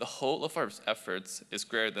 the whole of our efforts is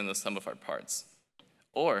greater than the sum of our parts.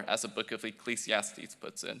 Or, as the book of Ecclesiastes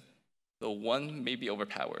puts it, though one may be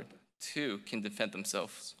overpowered, two can defend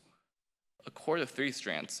themselves. A cord of 3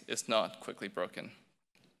 strands is not quickly broken.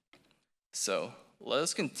 So, let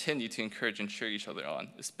us continue to encourage and cheer each other on,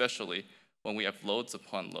 especially when we have loads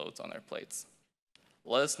upon loads on our plates.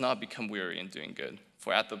 Let us not become weary in doing good,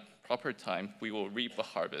 for at the proper time, we will reap a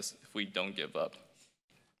harvest if we don't give up.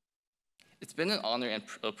 It's been an honor and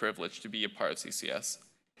a privilege to be a part of CCS.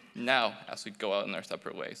 Now, as we go out in our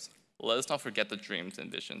separate ways, let us not forget the dreams and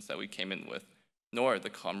visions that we came in with, nor the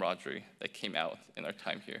camaraderie that came out in our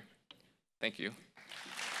time here. Thank you.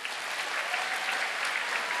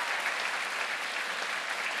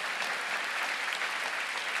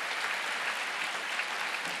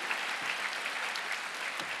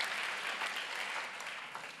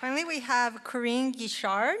 Finally, we have Corinne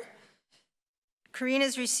Guichard. Corinne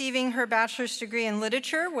is receiving her bachelor's degree in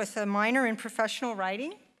literature with a minor in professional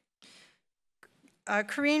writing.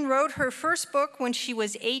 Corinne wrote her first book when she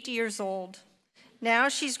was 8 years old. Now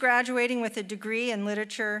she's graduating with a degree in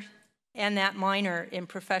literature and that minor in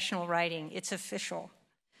professional writing. It's official.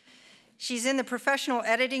 She's in the professional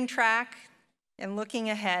editing track and looking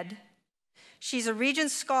ahead. She's a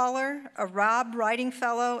Regents Scholar, a Robb Writing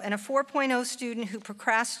Fellow, and a 4.0 student who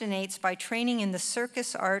procrastinates by training in the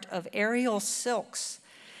circus art of aerial silks.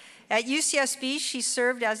 At UCSB, she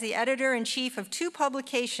served as the editor-in-chief of 2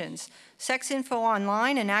 publications, Sex Info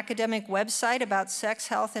Online, an academic website about sex,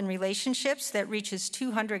 health, and relationships that reaches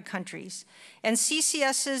 200 countries, and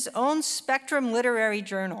CCS's own Spectrum Literary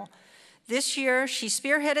Journal. This year, she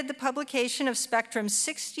spearheaded the publication of Spectrum's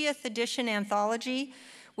 60th edition anthology,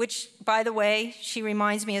 which, by the way, she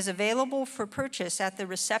reminds me is available for purchase at the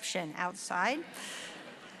reception outside.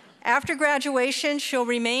 After graduation, she'll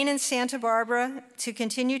remain in Santa Barbara to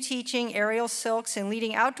continue teaching aerial silks and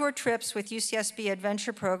leading outdoor trips with UCSB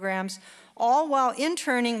adventure programs, all while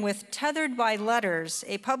interning with Tethered by Letters,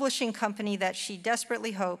 a publishing company that she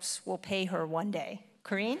desperately hopes will pay her one day.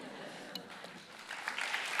 Corinne?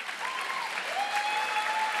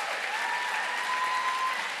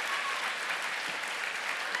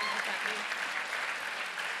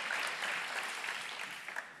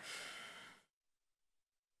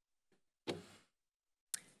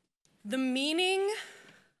 The meaning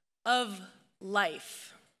of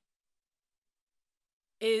life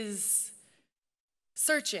is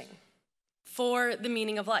searching for the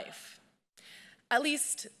meaning of life. At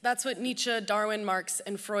least that's what Nietzsche, Darwin, Marx,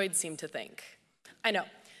 and Freud seem to think. I know,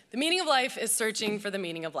 the meaning of life is searching for the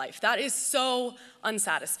meaning of life. That is so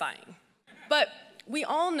unsatisfying. But we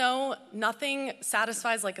all know nothing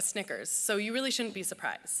satisfies like a Snickers, so you really shouldn't be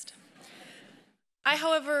surprised. I,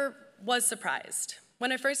 however, was surprised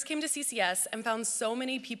when I first came to CCS and found so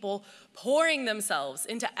many people pouring themselves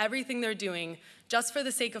into everything they're doing just for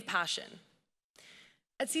the sake of passion.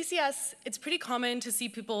 At CCS, it's pretty common to see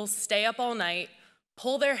people stay up all night,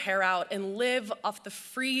 pull their hair out, and live off the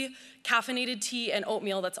free caffeinated tea and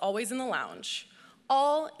oatmeal that's always in the lounge,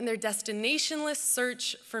 all in their destinationless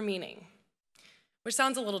search for meaning, which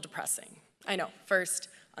sounds a little depressing. I know, first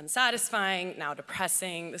unsatisfying, now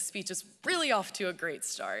depressing. The speech is really off to a great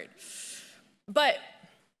start. But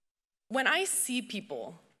when I see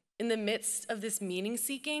people in the midst of this meaning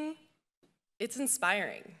seeking, it's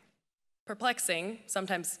inspiring, perplexing,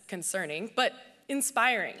 sometimes concerning, but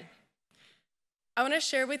inspiring. I want to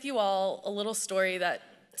share with you all a little story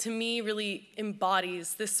that to me really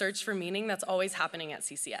embodies this search for meaning that's always happening at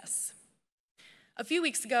CCS. A few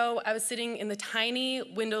weeks ago, I was sitting in the tiny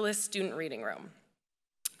windowless student reading room.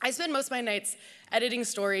 I spend most of my nights editing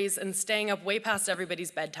stories and staying up way past everybody's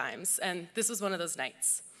bedtimes, and this was one of those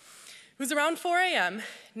nights. It was around 4 a.m.,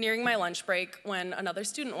 nearing my lunch break, when another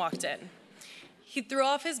student walked in. He threw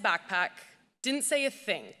off his backpack, didn't say a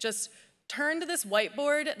thing, just turned to this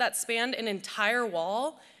whiteboard that spanned an entire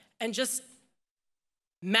wall and just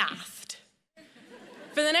mathed.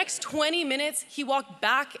 For the next 20 minutes, he walked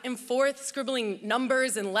back and forth, scribbling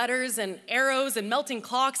numbers and letters and arrows and melting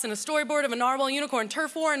clocks and a storyboard of a narwhal, unicorn,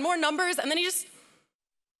 turf war, and more numbers, and then he just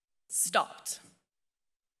stopped.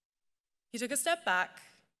 He took a step back,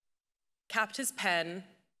 capped his pen,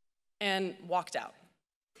 and walked out.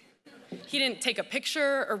 He didn't take a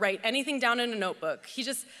picture or write anything down in a notebook. He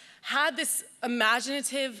just had this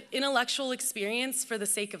imaginative, intellectual experience for the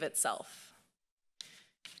sake of itself.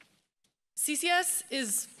 CCS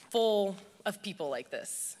is full of people like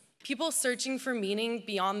this, people searching for meaning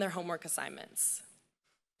beyond their homework assignments.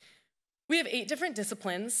 We have 8 different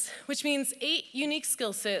disciplines, which means 8 unique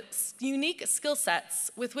skill sets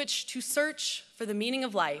with which to search for the meaning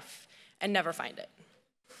of life and never find it.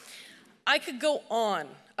 I could go on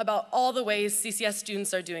about all the ways CCS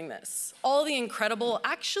students are doing this, all the incredible,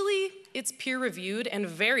 actually, it's peer-reviewed and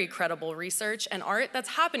very credible research and art that's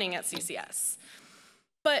happening at CCS.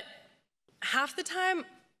 But half the time,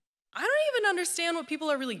 I don't even understand what people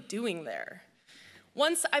are really doing there.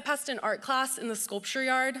 Once I passed an art class in the sculpture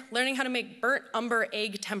yard, learning how to make burnt umber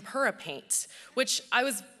egg tempura paint, which I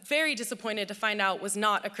was very disappointed to find out was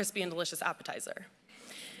not a crispy and delicious appetizer.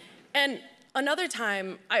 And another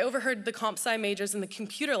time, I overheard the comp sci majors in the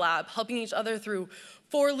computer lab helping each other through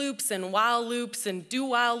for loops and while loops and do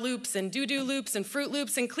while loops and do loops and fruit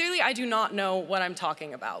loops, and clearly I do not know what I'm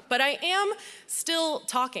talking about. But I am still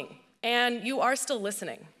talking. And you are still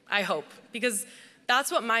listening, I hope, because that's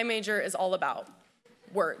what my major is all about,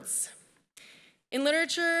 words. In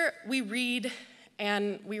literature, we read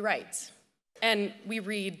and we write, and we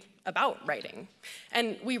read about writing.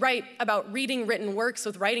 And we write about reading written works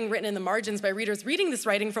with writing written in the margins by readers reading this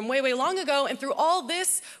writing from way, way long ago, and through all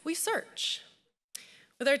this, we search.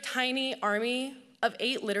 With our tiny army of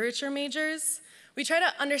 8 literature majors, we try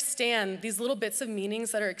to understand these little bits of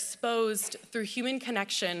meanings that are exposed through human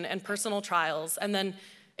connection and personal trials, and then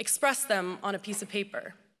express them on a piece of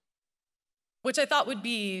paper, which I thought would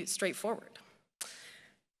be straightforward.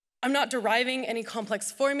 I'm not deriving any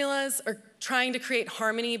complex formulas or trying to create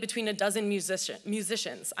harmony between a dozen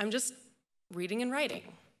musicians. I'm just reading and writing.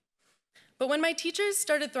 But when my teachers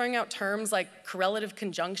started throwing out terms like correlative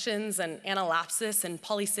conjunctions and analapsis and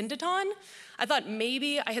polysyndeton, I thought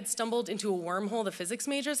maybe I had stumbled into a wormhole the physics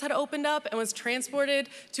majors had opened up and was transported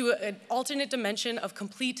to an alternate dimension of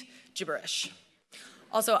complete gibberish.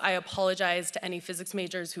 Also, I apologize to any physics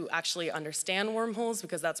majors who actually understand wormholes,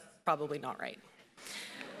 because that's probably not right.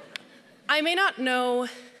 I may not know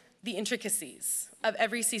the intricacies of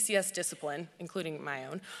every CCS discipline, including my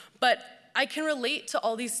own, but I can relate to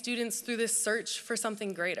all these students through this search for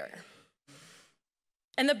something greater.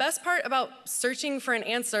 And the best part about searching for an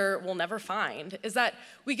answer we'll never find is that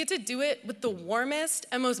we get to do it with the warmest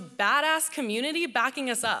and most badass community backing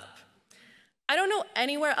us up. I don't know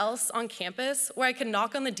anywhere else on campus where I can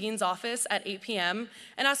knock on the dean's office at 8 p.m.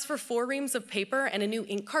 and ask for 4 reams of paper and a new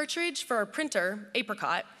ink cartridge for our printer,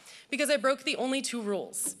 Apricot, because I broke the only 2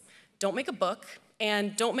 rules. Don't make a book,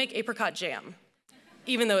 and don't make apricot jam,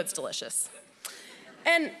 even though it's delicious.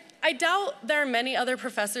 And I doubt there are many other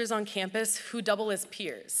professors on campus who double as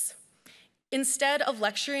peers. Instead of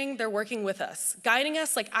lecturing, they're working with us, guiding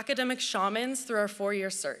us like academic shamans through our 4-year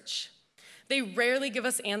search. They rarely give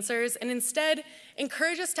us answers, and instead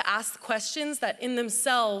encourage us to ask questions that in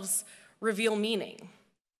themselves reveal meaning.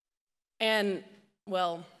 And,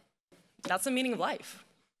 well, that's the meaning of life.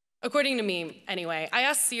 According to me, anyway. I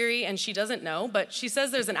asked Siri, and she doesn't know, but she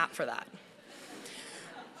says there's an app for that.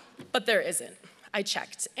 But there isn't. I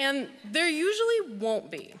checked, and there usually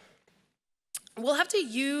won't be. We'll have to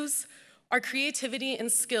use our creativity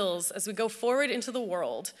and skills as we go forward into the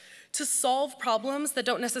world to solve problems that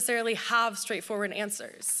don't necessarily have straightforward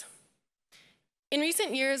answers. In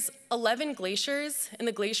recent years, 11 glaciers in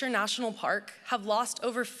the Glacier National Park have lost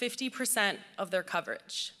over 50% of their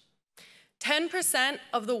coverage. 10%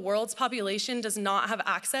 of the world's population does not have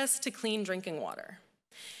access to clean drinking water.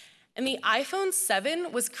 And the iPhone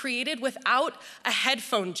 7 was created without a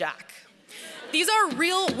headphone jack. These are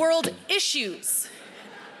real-world issues,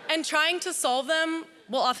 and trying to solve them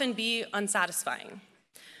will often be unsatisfying.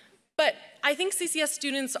 But I think CCS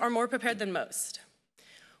students are more prepared than most.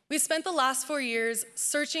 We spent the last 4 years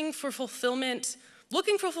searching for fulfillment,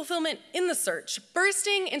 looking for fulfillment in the search,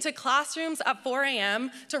 bursting into classrooms at 4 a.m.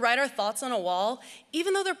 to write our thoughts on a wall,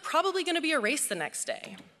 even though they're probably going to be erased the next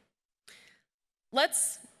day.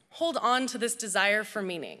 Let's hold on to this desire for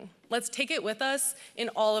meaning. Let's take it with us in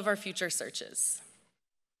all of our future searches.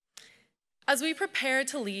 As we prepare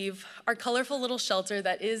to leave our colorful little shelter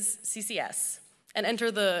that is CCS and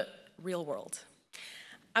enter the real world,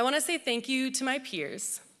 I want to say thank you to my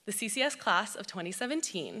peers, the CCS class of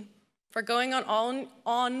 2017, for going on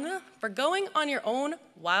your own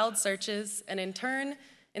wild searches, and in turn,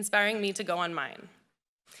 inspiring me to go on mine.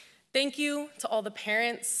 Thank you to all the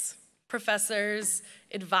parents, professors,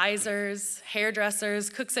 advisors, hairdressers,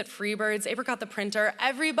 cooks at Freebirds, Apricot the printer,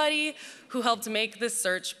 everybody who helped make this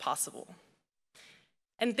search possible.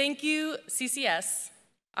 And thank you, CCS,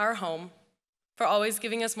 our home, for always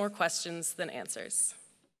giving us more questions than answers.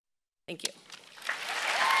 Thank you.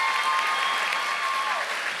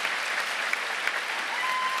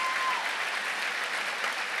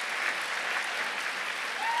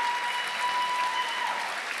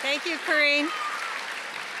 Thank you, Corinne.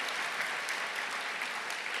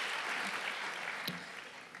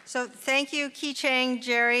 So thank you, Qicheng,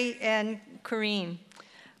 Jerry, and Corinne.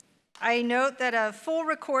 I note that a full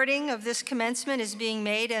recording of this commencement is being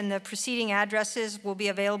made, and the preceding addresses will be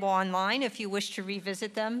available online if you wish to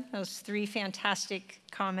revisit them, those 3 fantastic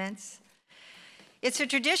comments. It's a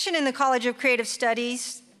tradition in the College of Creative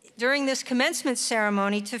Studies during this commencement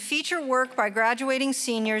ceremony to feature work by graduating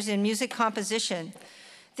seniors in music composition.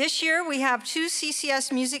 This year, we have 2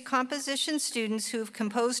 CCS music composition students who've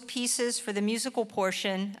composed pieces for the musical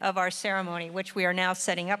portion of our ceremony, which we are now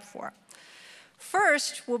setting up for.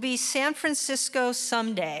 First will be San Francisco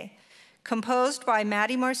Someday, composed by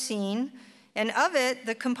Maddie Marcine, and of it,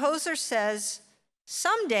 the composer says,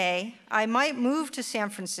 "Someday I might move to San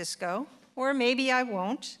Francisco, or maybe I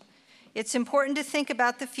won't. It's important to think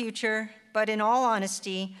about the future, but in all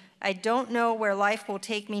honesty, I don't know where life will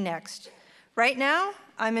take me next. Right now,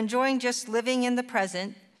 I'm enjoying just living in the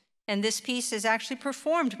present. And this piece is actually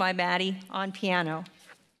performed by Maddie on piano.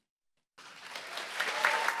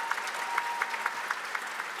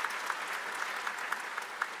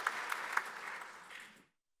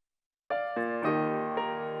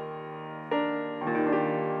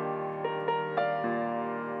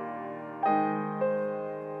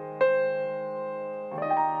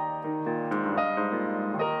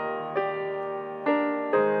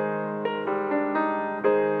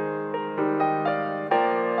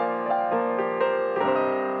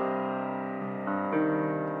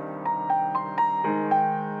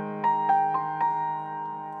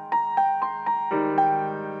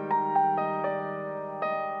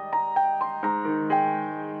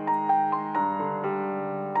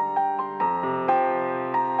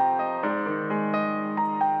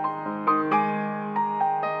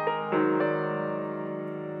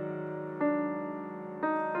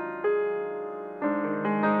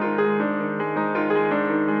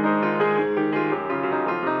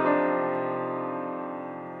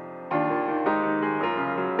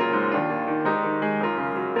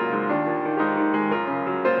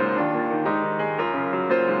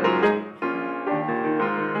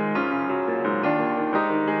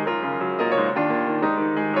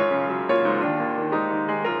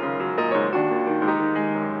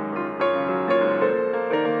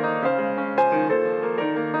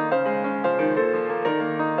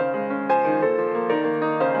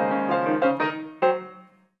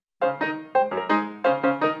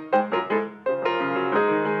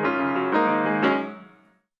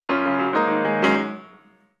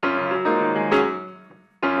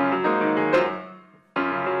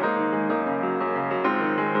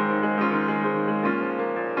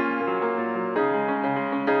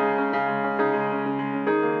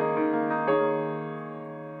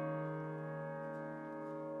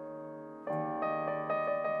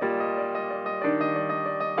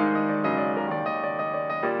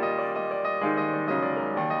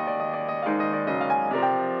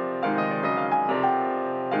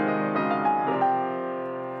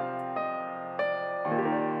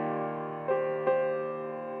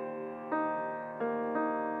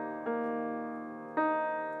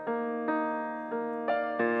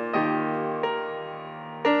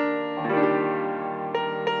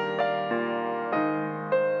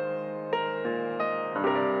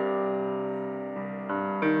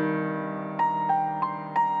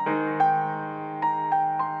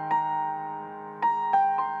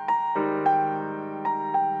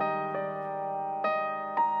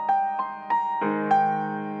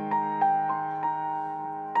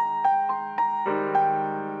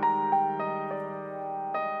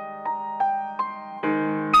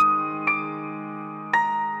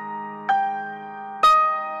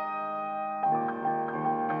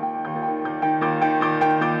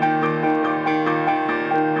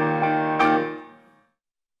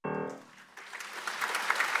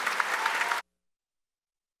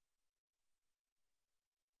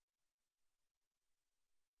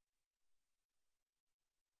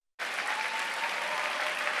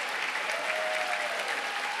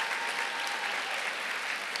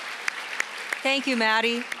 Thank you,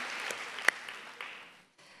 Maddie.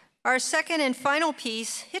 Our second and final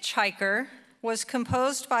piece, Hitchhiker, was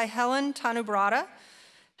composed by Helen Tanubrata.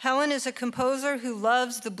 Helen is a composer who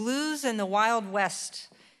loves the blues and the Wild West.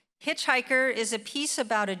 Hitchhiker is a piece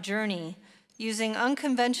about a journey using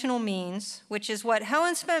unconventional means, which is what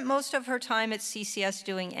Helen spent most of her time at CCS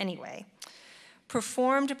doing anyway.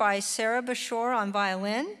 Performed by Sarah Bashor on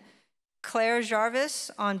violin, Claire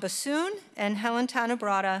Jarvis on bassoon, and Helen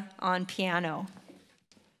Tanubrata on piano.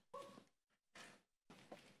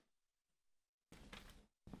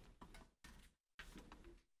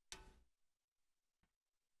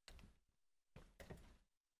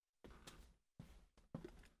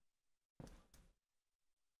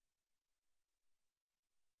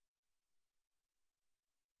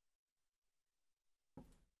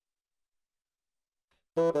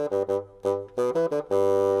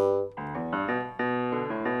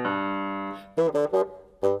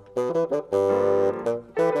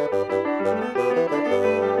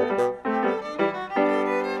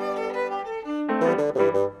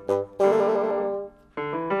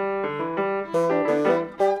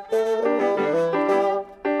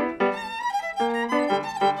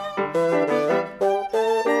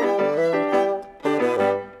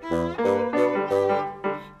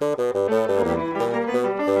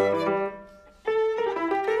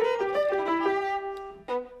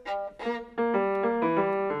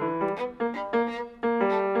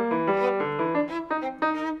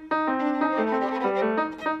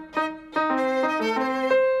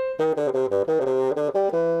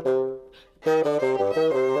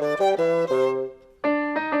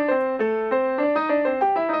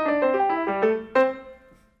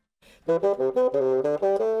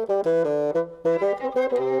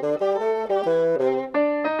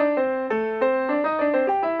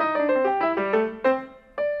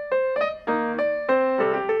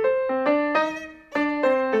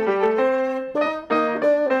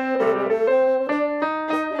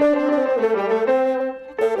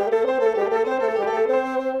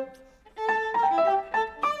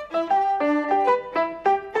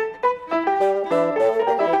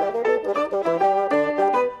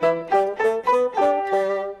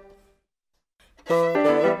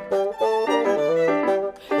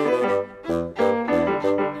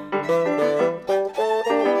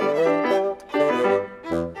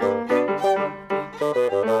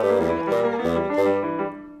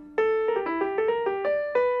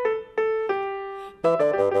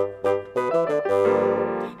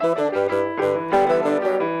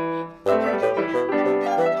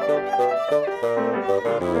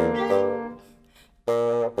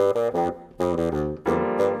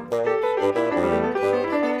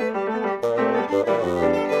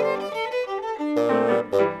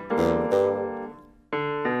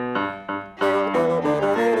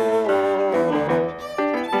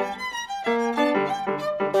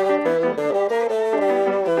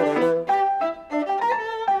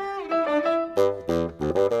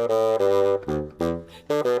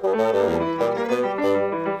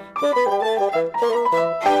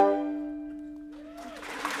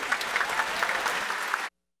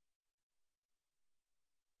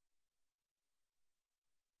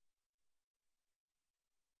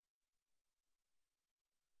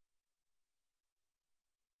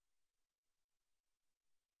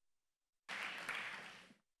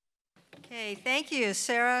 Okay, thank you,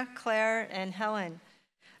 Sarah, Claire, and Helen.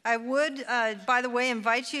 I would, by the way,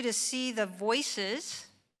 invite you to see the voices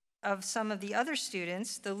of some of the other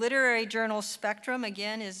students. The literary journal Spectrum,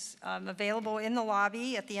 again, is available in the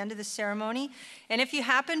lobby at the end of the ceremony. And if you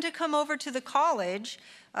happen to come over to the college,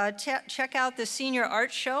 check out the senior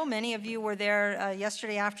art show. Many of you were there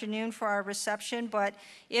yesterday afternoon for our reception, but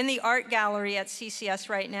in the art gallery at CCS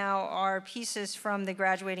right now are pieces from the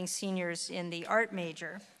graduating seniors in the art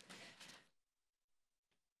major.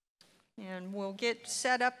 And we'll get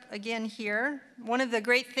set up again here. One of the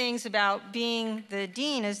great things about being the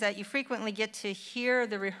dean is that you frequently get to hear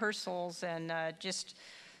the rehearsals and just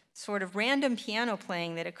sort of random piano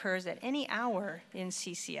playing that occurs at any hour in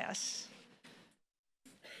CCS.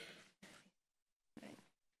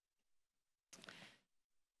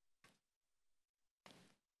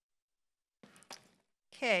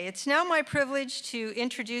 Okay, it's now my privilege to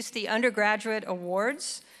introduce the undergraduate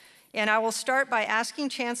awards. And I will start by asking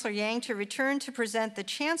Chancellor Yang to return to present the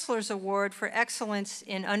Chancellor's Award for Excellence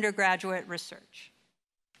in Undergraduate Research.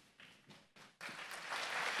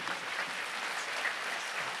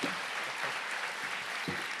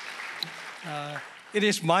 It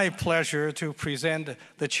is my pleasure to present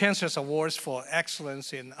the Chancellor's Awards for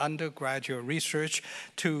Excellence in Undergraduate Research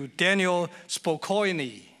to Daniel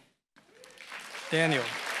Spokojny. Daniel.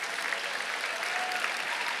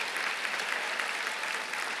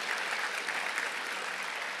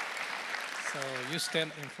 So you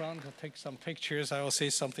stand in front to take some pictures. I will say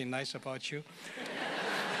something nice about you.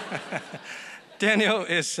 Daniel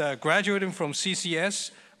is graduating from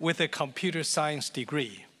CCS with a computer science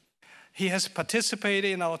degree. He has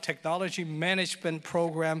participated in our technology management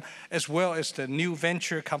program as well as the new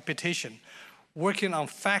venture competition, working on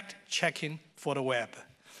fact-checking for the web.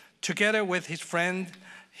 Together with his friend,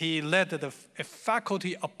 he led a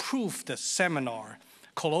faculty-approved seminar,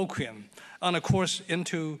 colloquium, on a course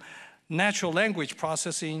into natural language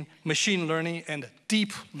processing, machine learning, and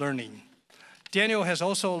deep learning. Daniel has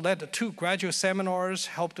also led 2 graduate seminars,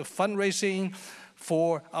 helped fundraising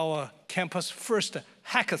for our campus first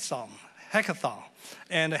hackathon,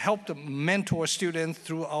 and helped mentor students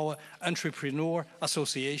through our Entrepreneur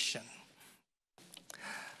Association.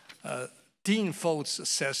 Dean Foltz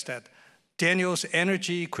says that Daniel's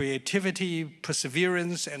energy, creativity,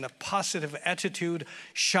 perseverance, and a positive attitude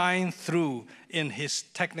shine through in his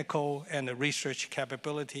technical and research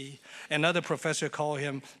capability. Another professor called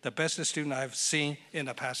him the best student I've seen in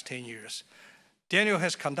the past 10 years. Daniel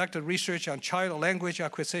has conducted research on child language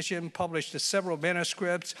acquisition, published several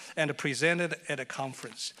manuscripts, and presented at a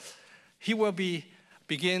conference. He will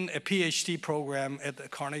begin a PhD program at the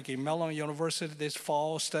Carnegie Mellon University this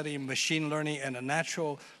fall, studying machine learning and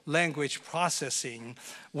natural language processing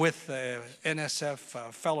with the NSF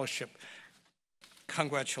fellowship.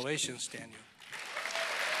 Congratulations, Daniel.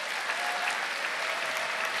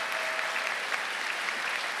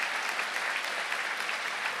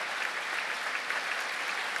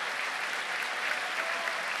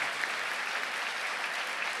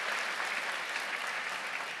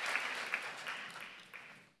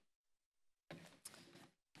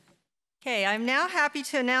 Okay, I'm now happy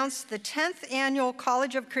to announce the 10th Annual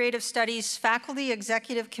College of Creative Studies Faculty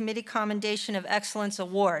Executive Committee Commendation of Excellence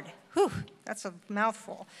Award. Whew, that's a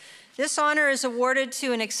mouthful. This honor is awarded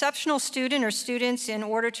to an exceptional student or students in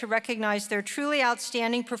order to recognize their truly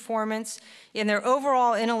outstanding performance in their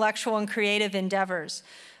overall intellectual and creative endeavors.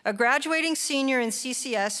 A graduating senior in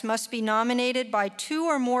CCS must be nominated by 2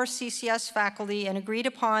 or more CCS faculty and agreed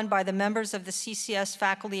upon by the members of the CCS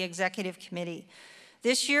Faculty Executive Committee.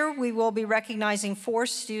 This year, we will be recognizing 4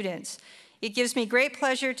 students. It gives me great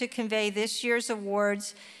pleasure to convey this year's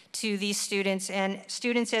awards to these students. And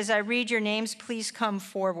students, as I read your names, please come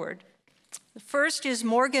forward. The first is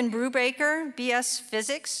Morgan Brubaker, BS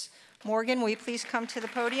Physics. Morgan, will you please come to the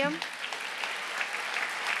podium?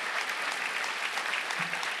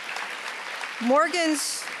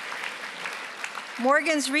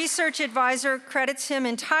 Morgan's research advisor credits him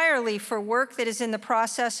entirely for work that is in the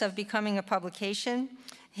process of becoming a publication.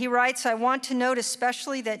 He writes, "I want to note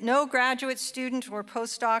especially that no graduate student or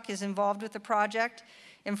postdoc is involved with the project,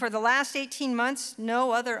 and for the last 18 months,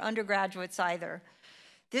 no other undergraduates either.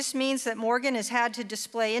 This means that Morgan has had to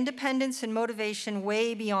display independence and motivation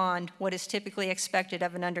way beyond what is typically expected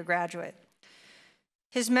of an undergraduate."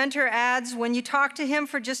 His mentor adds, "When you talk to him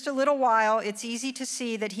for just a little while, it's easy to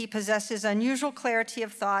see that he possesses unusual clarity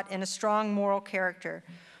of thought and a strong moral character."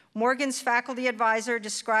 Morgan's faculty advisor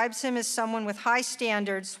describes him as someone with high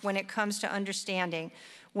standards when it comes to understanding.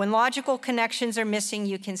 When logical connections are missing,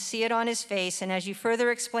 you can see it on his face, and as you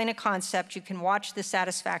further explain a concept, you can watch the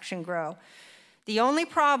satisfaction grow. The only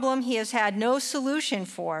problem he has had no solution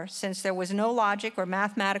for, since there was no logic or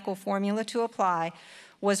mathematical formula to apply,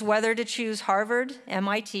 was whether to choose Harvard,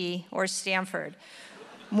 MIT, or Stanford.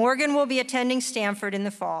 Morgan will be attending Stanford in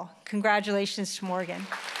the fall. Congratulations to Morgan.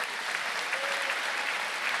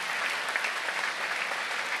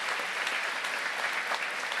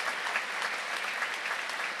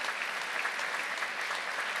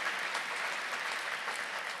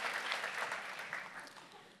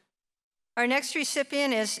 Our next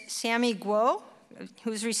recipient is Sammy Guo,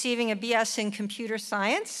 who's receiving a BS in Computer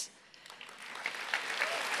Science.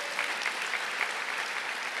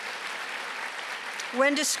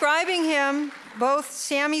 When describing him, both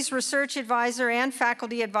Sammy's research advisor and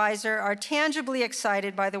faculty advisor are tangibly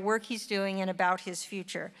excited by the work he's doing and about his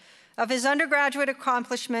future. Of his undergraduate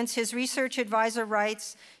accomplishments, his research advisor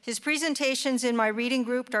writes, "His presentations in my reading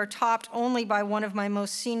group are topped only by one of my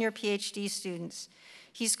most senior PhD students.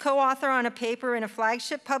 He's co-author on a paper in a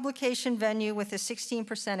flagship publication venue with a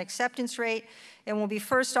 16% acceptance rate and will be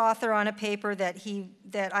first author on a paper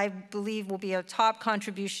that I believe will be a top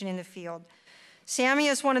contribution in the field. Sammy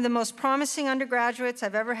is one of the most promising undergraduates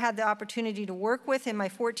I've ever had the opportunity to work with in my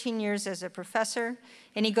 14 years as a professor."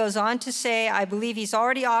 And he goes on to say, "I believe he's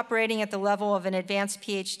already operating at the level of an advanced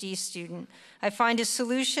PhD student. I find his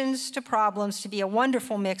solutions to problems to be a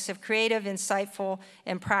wonderful mix of creative, insightful,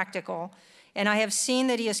 and practical. And I have seen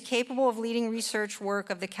that he is capable of leading research work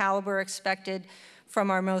of the caliber expected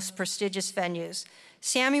from our most prestigious venues.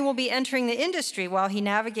 Sammy will be entering the industry while he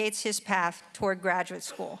navigates his path toward graduate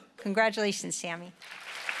school." Congratulations, Sammy.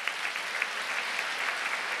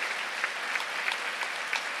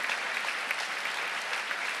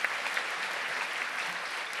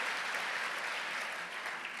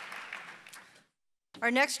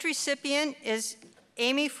 Our next recipient is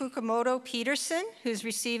Amy Fukumoto Peterson, who's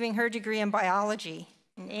receiving her degree in biology.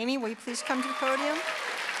 And Amy, will you please come to the podium?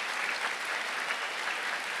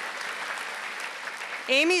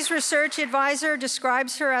 Amy's research advisor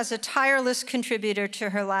describes her as a tireless contributor to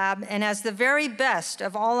her lab and as the very best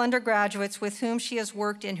of all undergraduates with whom she has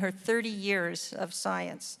worked in her 30 years of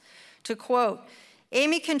science. To quote,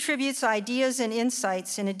 "Amy contributes ideas and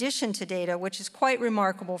insights in addition to data, which is quite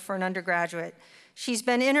remarkable for an undergraduate. She's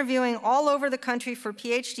been interviewing all over the country for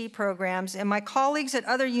PhD programs, and my colleagues at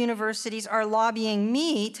other universities are lobbying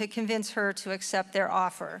me to convince her to accept their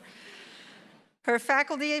offer." Her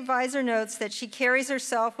faculty advisor notes that she carries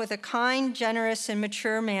herself with a kind, generous, and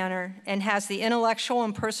mature manner and has the intellectual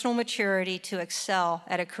and personal maturity to excel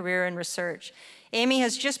at a career in research. Amy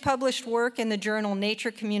has just published work in the journal Nature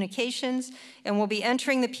Communications and will be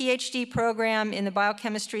entering the PhD program in the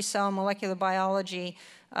biochemistry, cell, and molecular biology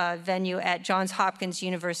venue at Johns Hopkins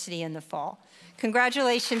University in the fall.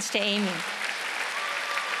 Congratulations to Amy.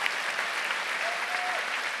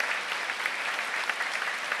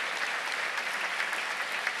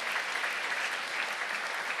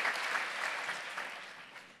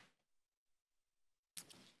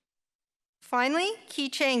 Finally,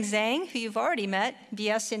 Qicheng Zhang, who you've already met,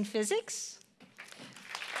 BS in Physics.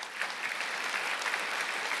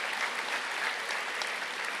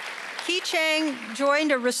 Qicheng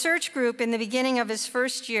joined a research group in the beginning of his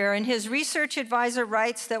first year, and his research advisor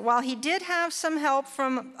writes that while he did have some help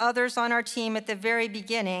from others on our team at the very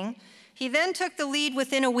beginning, he then took the lead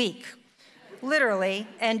within a week, literally,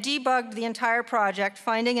 and debugged the entire project,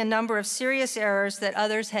 finding a number of serious errors that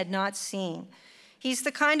others had not seen. He's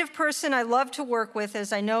the kind of person I love to work with,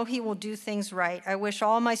 as I know he will do things right. I wish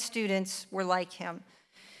all my students were like him.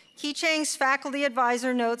 Qicheng's faculty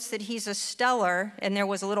advisor notes that he's a stellar, and there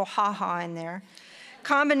was a little ha-ha in there,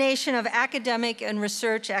 combination of academic and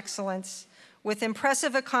research excellence with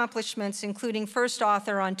impressive accomplishments, including first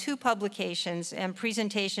author on 2 publications and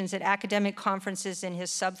presentations at academic conferences in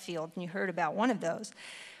his subfield, and you heard about one of those,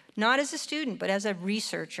 not as a student, but as a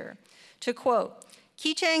researcher. To quote,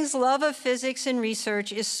 Qicheng's love of physics and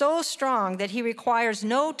research is so strong that he requires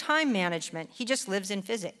no time management. He just lives in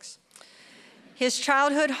physics. His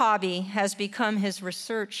childhood hobby has become his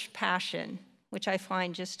research passion, which I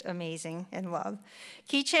find just amazing and love.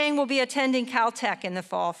 Qicheng will be attending Caltech in the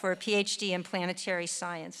fall for a PhD in planetary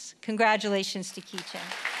science. Congratulations to Qicheng.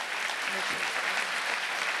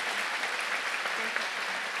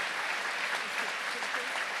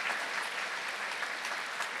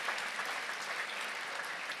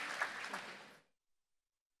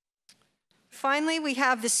 Finally, we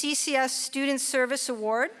have the CCS Student Service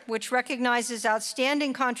Award, which recognizes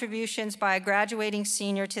outstanding contributions by a graduating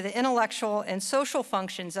senior to the intellectual and social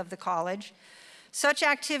functions of the college. Such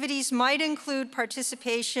activities might include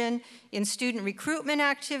participation in student recruitment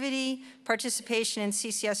activity, participation in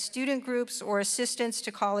CCS student groups, or assistance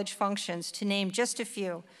to college functions, to name just a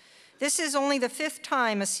few. This is only the 5th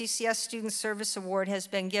time a CCS Student Service Award has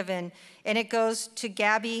been given, and it goes to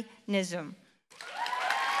Gabby Nizam.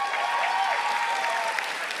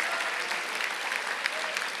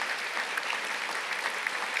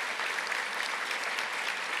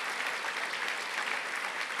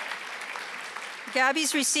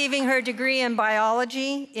 Gabby's receiving her degree in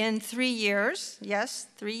biology in 3 years. Yes,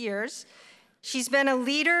 3 years. She's been a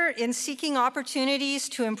leader in seeking opportunities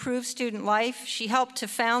to improve student life. She helped to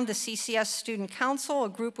found the CCS Student Council, a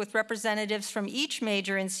group with representatives from each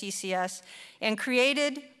major in CCS, and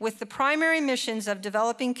created with the primary missions of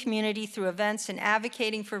developing community through events and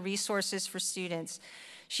advocating for resources for students.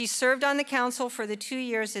 She served on the council for the 2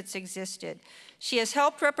 years it's existed. She has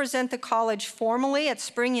helped represent the college formally at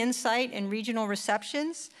Spring Insight and regional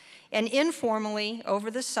receptions, and informally over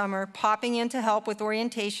the summer, popping in to help with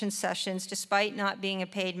orientation sessions despite not being a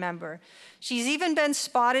paid member. She's even been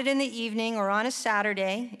spotted in the evening or on a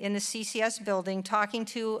Saturday in the CCS building talking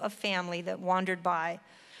to a family that wandered by.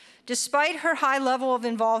 Despite her high level of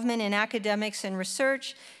involvement in academics and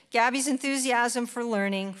research, Gabby's enthusiasm for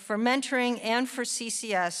learning, for mentoring, and for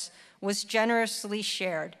CCS was generously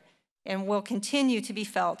shared and will continue to be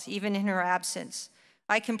felt even in her absence.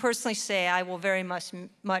 I can personally say I will very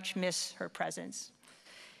much miss her presence.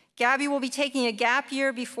 Gabby will be taking a gap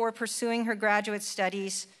year before pursuing her graduate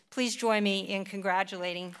studies. Please join me in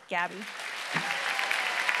congratulating Gabby.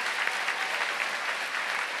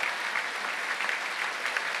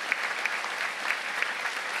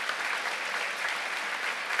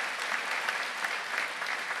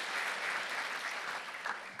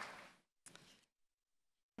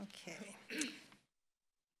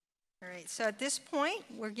 So at this point,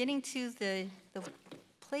 we're getting to the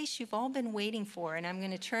place you've all been waiting for, and I'm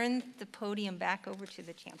going to turn the podium back over to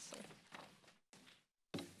the Chancellor.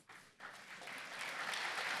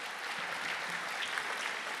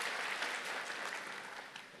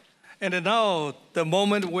 And now, the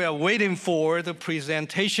moment we are waiting for, the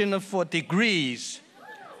presentation for degrees.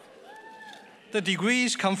 The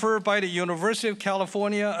degrees conferred by the University of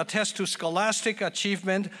California attest to scholastic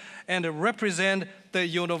achievement and represent the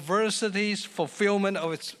university's fulfillment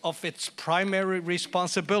of its primary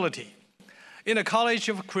responsibility. In the College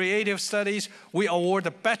of Creative Studies, we award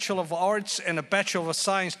the Bachelor of Arts and the Bachelor of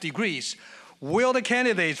Science degrees. Will the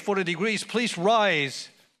candidates for the degrees please rise?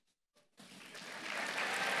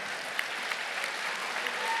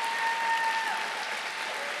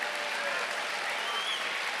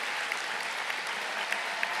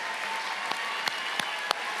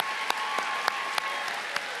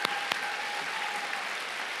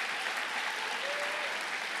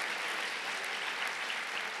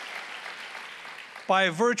 By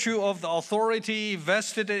virtue of the authority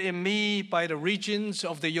vested in me by the regents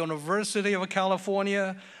of the University of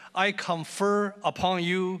California, I confer upon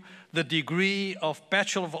you the degree of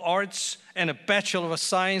Bachelor of Arts and a Bachelor of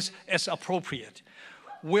Science as appropriate.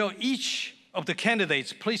 Will each of the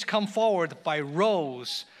candidates please come forward by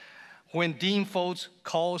rows when Dean Foltz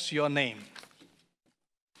calls your name?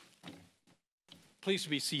 Please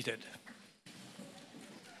be seated.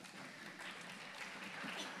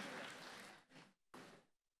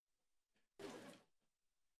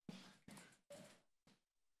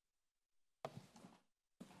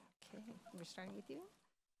 we're starting with you.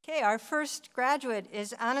 Okay, our first graduate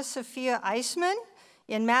is Anna Sophia Eisman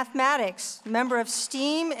in mathematics, member of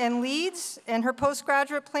STEAM and Leeds, and her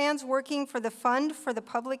postgraduate plans working for the Fund for the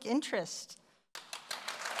Public Interest.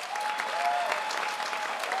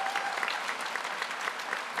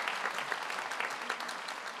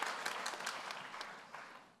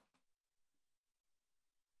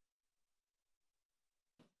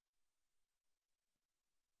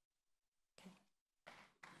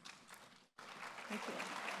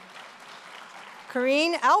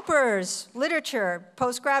 Corinne Alpers, literature,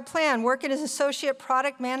 postgrad plan, working as associate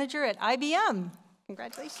product manager at IBM.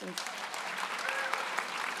 Congratulations.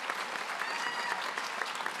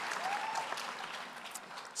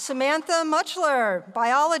 Samantha Muchler,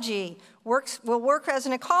 biology, will work as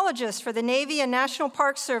an ecologist for the Navy and National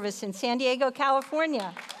Park Service in San Diego,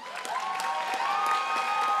 California.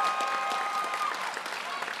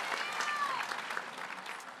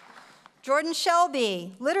 Jordan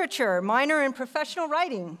Shelby, literature, minor in professional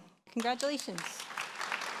writing. Congratulations.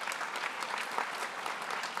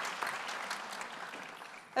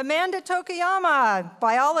 Amanda Tokuyama,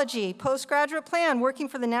 biology, postgraduate plan, working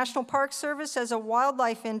for the National Park Service as a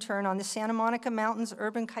wildlife intern on the Santa Monica Mountains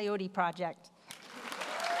Urban Coyote Project.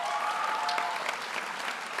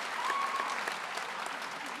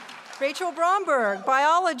 Rachel Bromberg,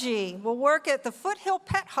 biology, will work at the Foothill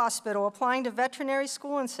Pet Hospital, applying to veterinary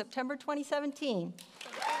school in September 2017.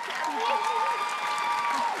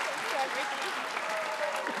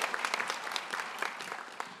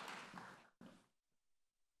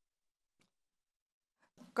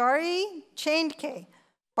 Gari Chaindke,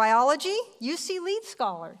 biology, UC Lead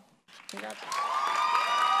Scholar. Congratulations.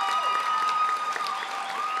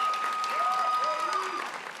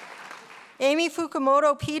 Amy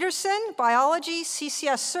Fukumoto Peterson, biology,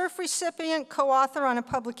 CCS SURF recipient, co-author on a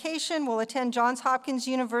publication, will attend Johns Hopkins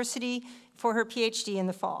University for her PhD in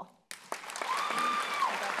the fall.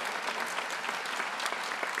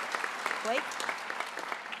 Blake?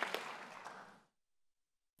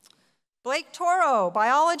 Blake Toro,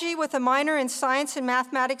 biology with a minor in science and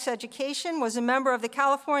mathematics education, was a member of the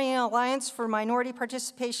California Alliance for Minority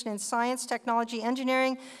Participation in Science, Technology,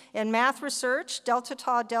 Engineering, and Math Research, Delta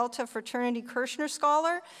Tau Delta Fraternity Kirshner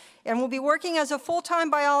Scholar, and will be working as a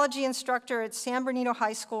full-time biology instructor at San Bernardino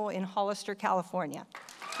High School in Hollister, California.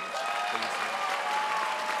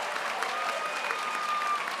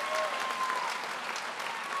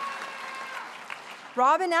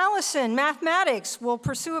 Robin Allison, mathematics, will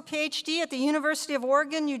pursue a PhD at the University of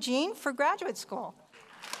Oregon, Eugene for graduate school.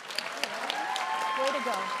 Way to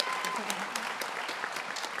go.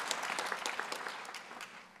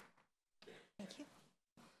 Thank you.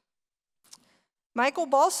 Michael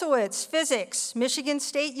Balsowitz, physics, Michigan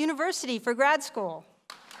State University for grad school.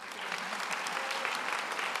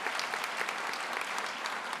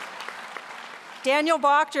 Daniel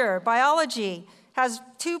Bochter, biology, has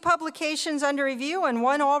 2 publications under review and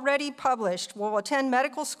 1 already published. Will attend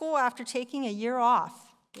medical school after taking a year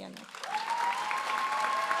off.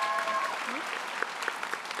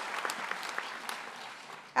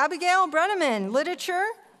 Abigail Brenneman, literature,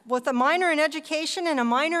 with a minor in education and a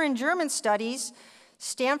minor in German studies,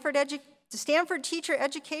 the Stanford Teacher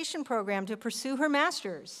Education Program to pursue her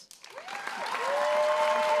master's.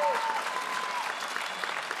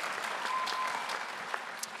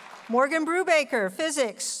 Morgan Brubaker,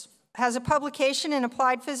 physics, has a publication in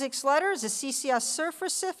Applied Physics Letters, a CCS SURF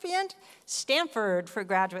recipient, Stanford for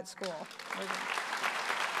graduate school.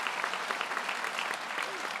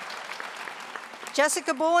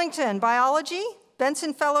 Jessica Bullington, biology,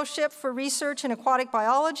 Benson Fellowship for Research in Aquatic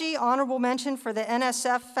Biology, honorable mention for the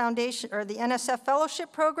NSF Foundation, or the NSF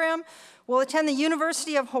Fellowship Program, will attend the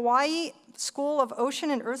University of Hawaii School of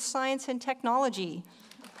Ocean and Earth Science and Technology.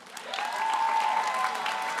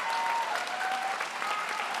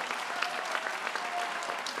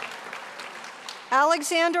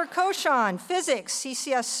 Alexander Koshan, physics,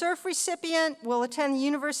 CCS SURF recipient, will attend the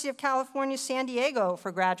University of California, San Diego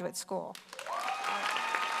for graduate school.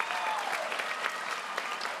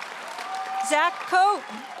 Zach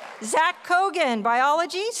Kogan,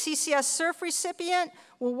 biology, CCS SURF recipient,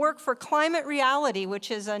 will work for Climate Reality,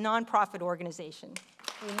 which is a nonprofit organization.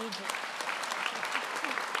 We need you.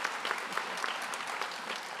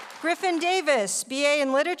 Griffin Davis, BA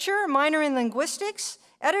in literature, minor in linguistics,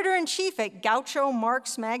 editor-in-chief at Groucho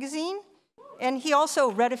Marx magazine, and he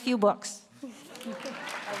also read a few books. I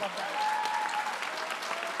love that.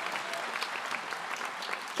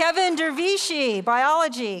 Kevin Dervishi,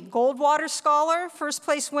 biology, Goldwater Scholar, first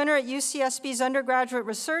place winner at UCSB's Undergraduate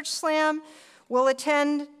Research Slam, will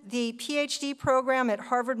attend the PhD program at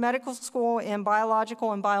Harvard Medical School in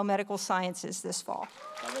Biological and Biomedical Sciences this fall.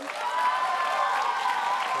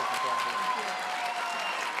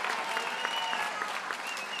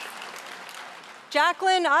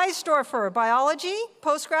 Jacqueline Eisdorfer, biology,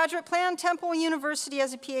 postgraduate plan, Temple University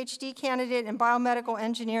as a PhD candidate in biomedical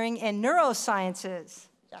engineering and neurosciences.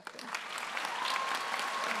 Jacqueline.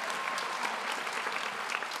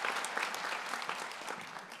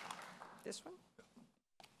 This one.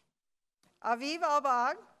 Aviv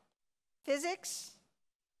Albag, physics,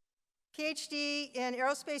 PhD in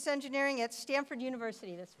aerospace engineering at Stanford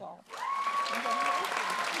University this fall.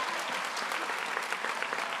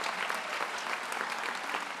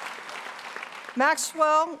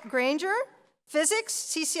 Maxwell Granger, physics,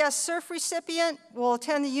 CCS SURF recipient, will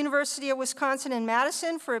attend the University of Wisconsin in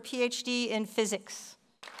Madison for a PhD in physics.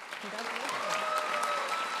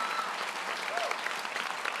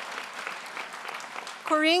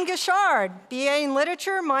 Corinne Guichard, BA in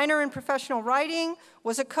literature, minor in professional writing,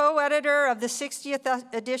 was a co-editor of the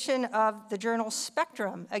 60th edition of the journal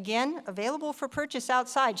Spectrum. Again, available for purchase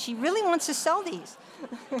outside. She really wants to sell these.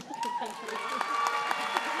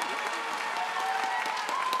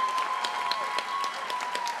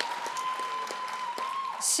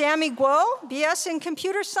 Sammy Guo, BS in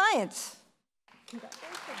computer science.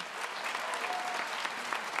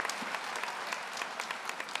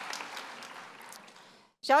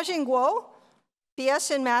 Jiajie Guo,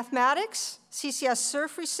 BS in mathematics, CCS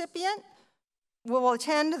SURF recipient, will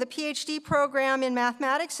attend the PhD program in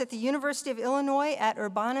mathematics at the University of Illinois at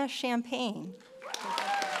Urbana-Champaign.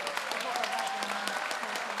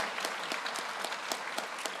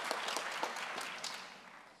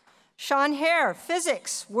 Sean Hare,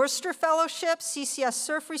 physics, Worcester Fellowship, CCS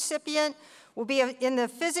SURF recipient, will be in the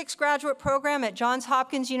physics graduate program at Johns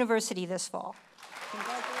Hopkins University this fall.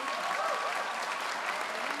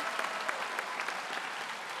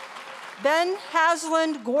 Ben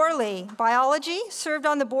Hasland Gorley, biology, served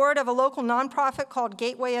on the board of a local nonprofit called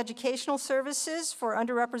Gateway Educational Services for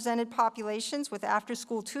underrepresented populations with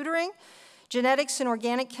after-school tutoring, genetics and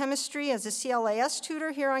organic chemistry as a CLAS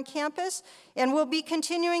tutor here on campus, and will be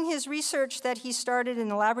continuing his research that he started in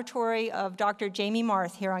the laboratory of Dr. Jamie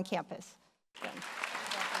Marth here on campus.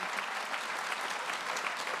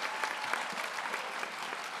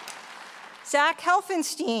 Zach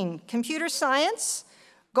Helfenstein, computer science,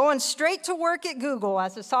 going straight to work at Google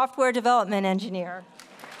as a software development engineer.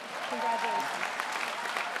 Congratulations.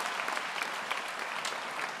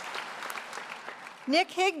 Nick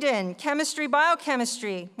Higdon, chemistry,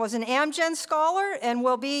 biochemistry, was an Amgen scholar and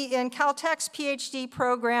will be in Caltech's PhD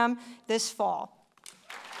program this fall.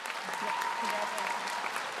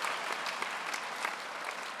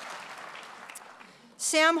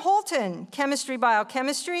 Sam Holton, chemistry,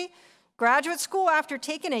 biochemistry, graduate school after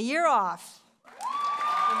taking a year off.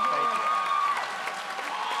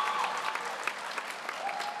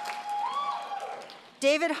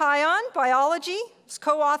 David Hyon, biology, is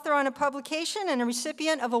co-author on a publication and a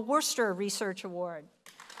recipient of a Worcester Research Award.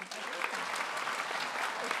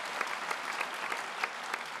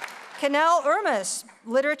 Canel Urmas,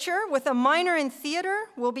 literature with a minor in theater,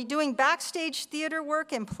 will be doing backstage theater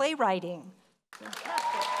work and playwriting.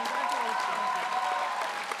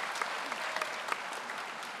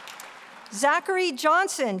 Zachary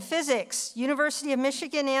Johnson, physics, University of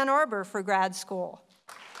Michigan, Ann Arbor for grad school.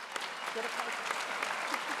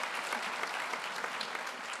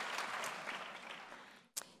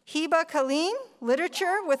 Hiba Kaleem,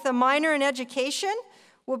 literature with a minor in education,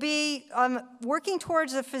 will be working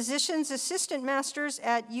towards a physician's assistant master's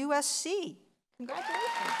at USC. Congratulations.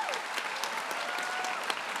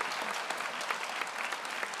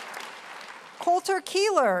 Coulter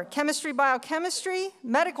Keeler, chemistry, biochemistry,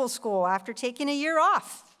 medical school after taking a year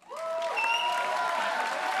off.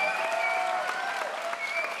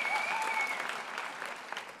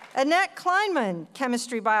 Annette Kleinman,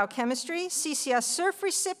 chemistry, biochemistry, CCS SURF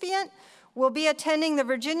recipient, will be attending the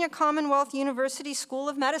Virginia Commonwealth University School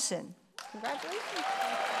of Medicine. Congratulations.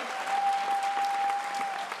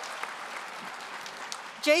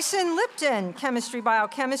 Jason Lipton, chemistry,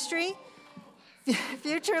 biochemistry,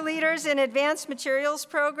 future leaders in advanced materials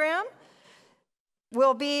program,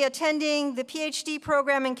 will be attending the PhD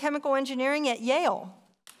program in chemical engineering at Yale.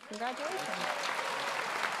 Congratulations.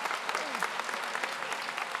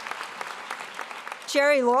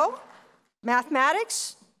 Jerry Lowe,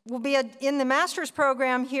 mathematics, will be in the master's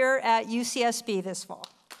program here at UCSB this fall.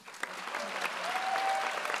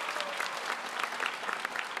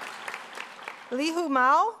 Lihu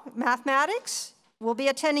Mao, mathematics, will be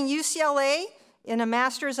attending UCLA in a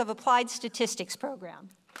master's of applied statistics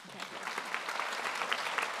program.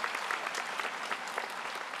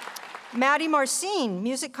 Maddie Marcin,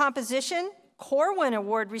 Music Composition, Corwin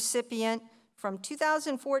Award recipient from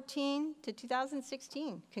 2014 to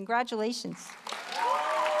 2016. Congratulations.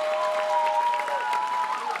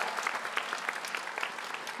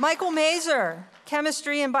 Michael Mazer,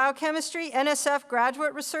 Chemistry and Biochemistry, NSF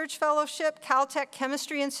Graduate Research Fellowship, Caltech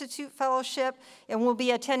Chemistry Institute Fellowship, and will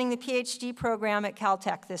be attending the PhD program at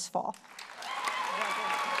Caltech this fall.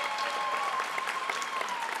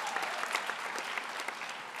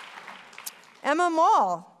 Emma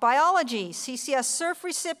Mall, Biology, CCS SURF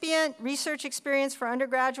recipient, research experience for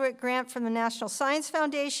undergraduate grant from the National Science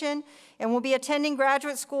Foundation, and will be attending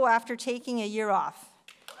graduate school after taking a year off.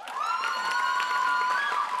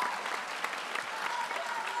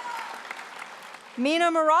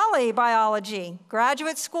 Mina Morali, Biology,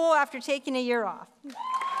 graduate school after taking a year off.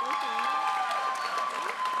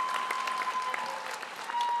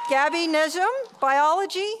 Gabby Nejum,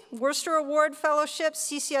 Biology, Worcester Award Fellowship,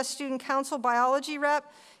 CCS Student Council Biology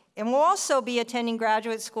Rep, and will also be attending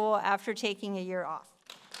graduate school after taking a year off.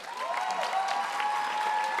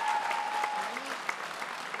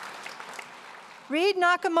 Reed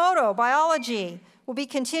Nakamoto, Biology, will be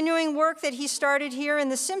continuing work that he started here in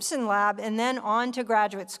the Simpson Lab and then on to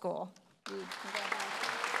graduate school.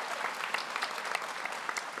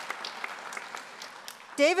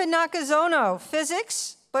 David Nakazono,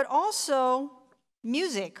 Physics, but also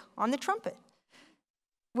music on the trumpet.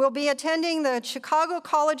 Will be attending the Chicago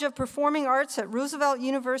College of Performing Arts at Roosevelt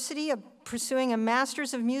University, pursuing a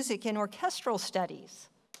Master's of Music in Orchestral Studies.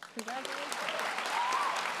 Congratulations.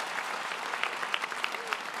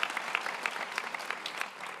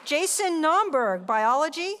 Jason Nomberg,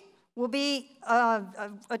 Biology, will be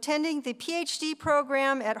attending the PhD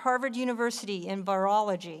program at Harvard University in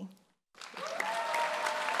Virology.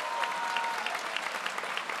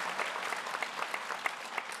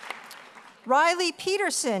 Riley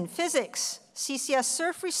Peterson, Physics, CCS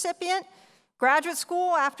SURF recipient, graduate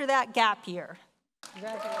school after that gap year.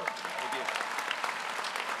 Congratulations.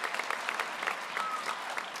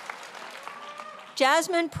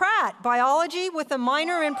 Jasmine Pratt, Biology with a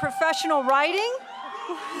minor in professional writing.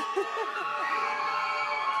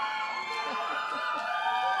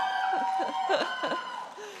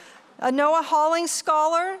 A Noah Halling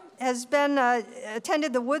Scholar, has been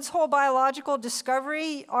attended the Woods Hole Biological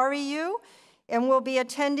Discovery REU, and will be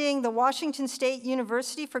attending the Washington State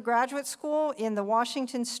University for graduate school in the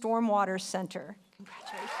Washington Stormwater Center.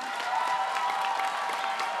 Congratulations.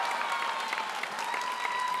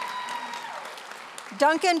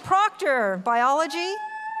 Duncan Proctor, Biology.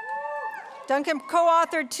 Duncan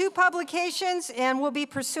co-authored 2 publications and will be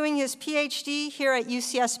pursuing his PhD here at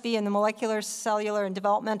UCSB in the Molecular, Cellular, and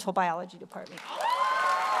Developmental Biology Department.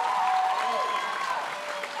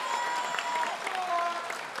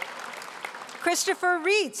 Christopher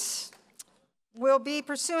Reitz will be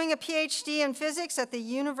pursuing a PhD in physics at the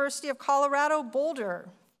University of Colorado Boulder,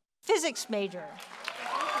 physics major.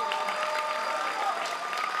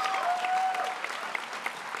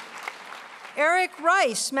 Eric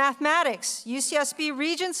Rice, Mathematics, UCSB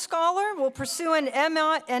Regents Scholar, will pursue an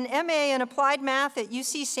MA in Applied Math at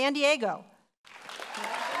UC San Diego.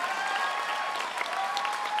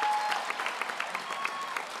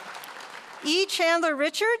 E. Chandler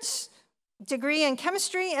Richards, degree in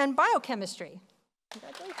Chemistry and Biochemistry.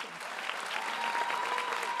 Congratulations.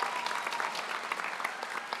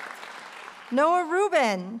 Noah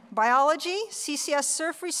Rubin, Biology, CCS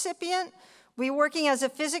SURF recipient, will be working as a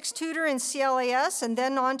physics tutor in CLAS and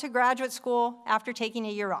then on to graduate school after taking a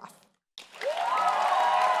year off.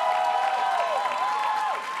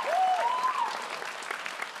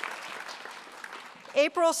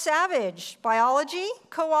 April Savage, Biology,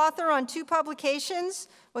 co-author on 2 publications,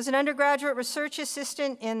 was an undergraduate research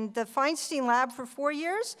assistant in the Feinstein Lab for 4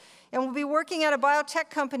 years, and will be working at a biotech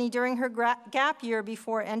company during her gap year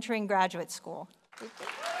before entering graduate school.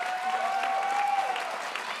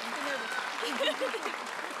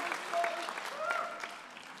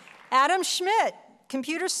 Adam Schmidt,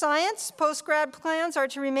 Computer Science. Postgrad plans are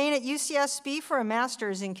to remain at UCSB for a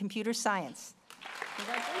master's in computer science.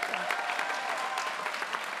 Congratulations.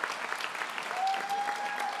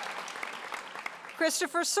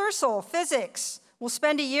 Christopher Searle, Physics, will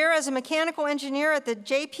spend a year as a mechanical engineer at the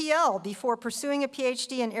JPL before pursuing a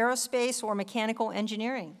PhD in aerospace or mechanical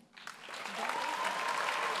engineering.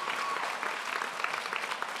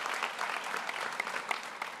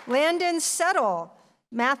 Landon Settle,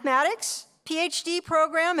 Mathematics, PhD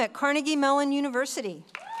program at Carnegie Mellon University.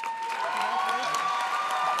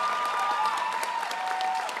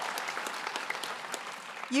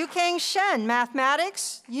 Yukang Shen,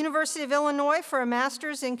 Mathematics, University of Illinois for a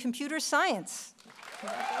master's in computer science.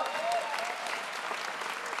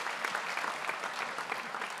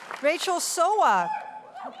 Rachel Sowa,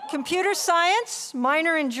 computer science,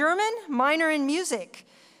 minor in German, minor in music.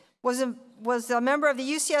 Was a member of the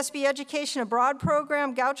UCSB Education Abroad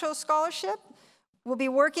Program Gaucho Scholarship. Will be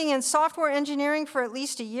working in software engineering for at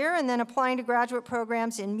least a year and then applying to graduate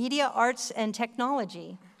programs in media, arts, and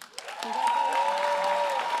technology.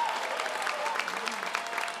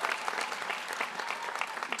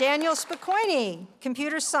 Daniel Spiconi,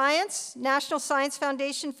 computer science, National Science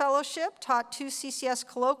Foundation Fellowship, taught 2 CCS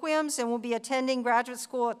colloquiums, and will be attending graduate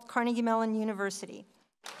school at Carnegie Mellon University.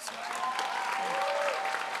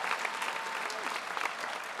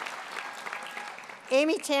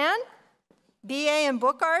 Amy Tan, BA in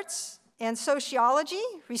Book Arts and Sociology,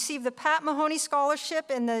 received the Pat Mahoney Scholarship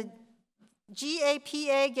and the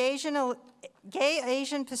GAPA Gay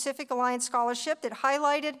Asian Pacific Alliance Scholarship that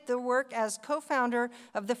highlighted the work as co-founder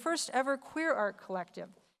of the first ever queer art collective.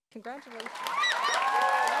 Congratulations.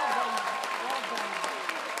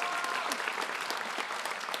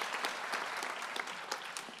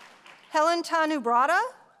 Helen Tanubrata,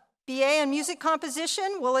 BA in Music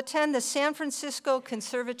Composition, will attend the San Francisco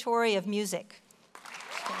Conservatory of Music.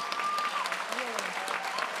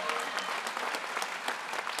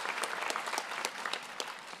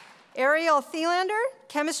 Ariel Thielander,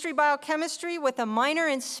 Chemistry Biochemistry with a minor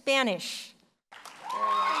in Spanish.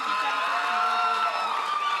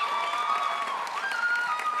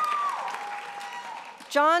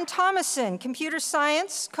 John Thomason, Computer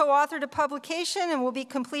Science, co-authored a publication and will be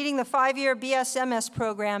completing the 5-year BS/MS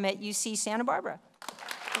program at UC Santa Barbara.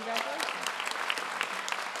 Congratulations.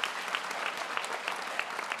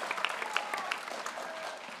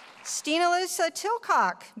 Stina Lisa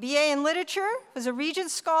Tilcock, BA in Literature, was a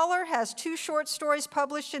Regents Scholar, has 2 short stories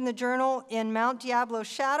published in the journal In Mount Diablo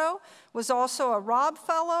Shadow, was also a Robb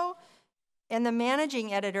Fellow, and the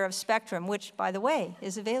managing editor of Spectrum, which, by the way,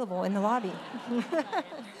 is available in the lobby. Well done. Well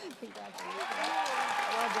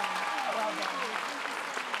done.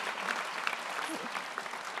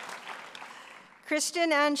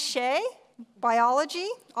 Kristen Ann Shea, Biology,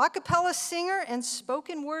 a cappella singer and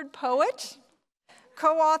spoken word poet,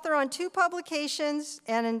 co-author on 2 publications,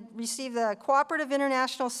 and received the Cooperative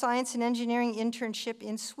International Science and Engineering Internship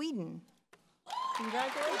in Sweden.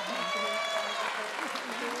 Congratulations.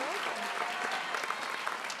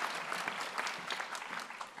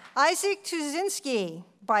 Isaac Tuzinski,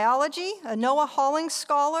 Biology, a Noah Halling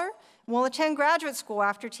Scholar, will attend graduate school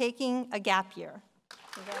after taking a gap year.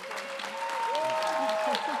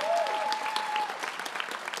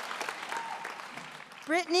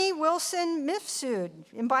 Brittany Wilson Mifsud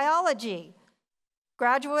in Biology,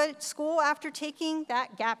 graduate school after taking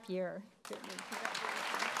that gap year.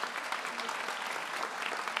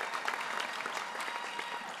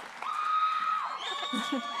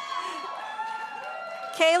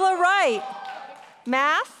 Kayla Wright,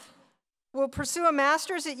 Math, will pursue a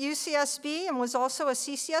master's at UCSB and was also a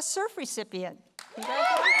CCS SURF recipient.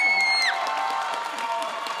 Congratulations.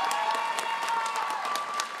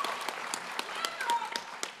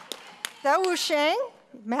 Dawu Sheng,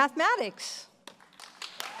 Mathematics.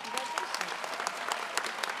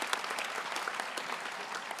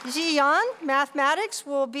 Jiajie, Mathematics,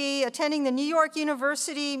 will be attending the New York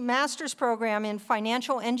University Master's Program in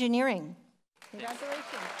Financial Engineering. Congratulations.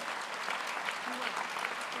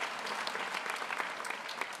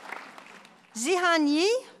 Zihan Yi,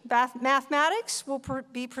 Mathematics, will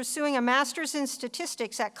be pursuing a Master's in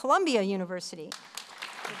Statistics at Columbia University.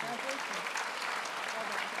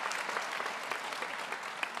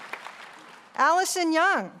 Allison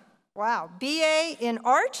Young, wow, BA in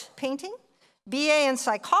Art, Painting, BA in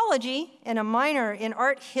Psychology, and a minor in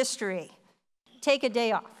Art History. Take a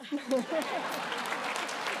day off.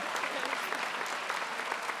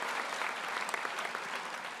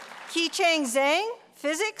 Qicheng Zhang,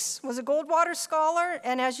 Physics, was a Goldwater Scholar,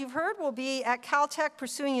 and as you've heard, will be at Caltech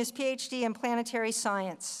pursuing his PhD in planetary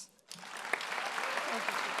science.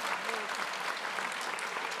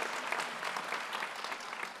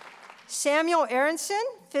 Samuel Aronson,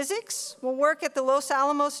 Physics, will work at the Los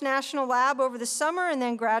Alamos National Lab over the summer and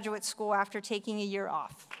then graduate school after taking a year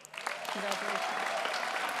off. Congratulations.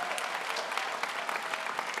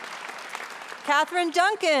 Catherine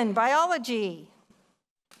Duncan, Biology.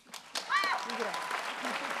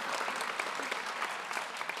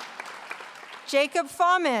 Jacob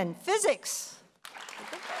Fahman, Physics.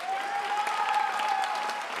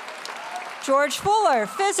 George Fuller,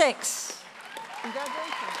 Physics.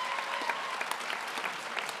 Congratulations.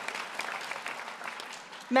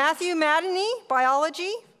 Matthew Maddeney,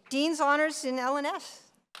 Biology, Dean's Honors in LNS.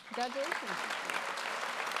 Congratulations.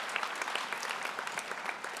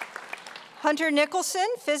 Hunter Nicholson,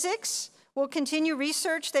 Physics, will continue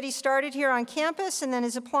research that he started here on campus and then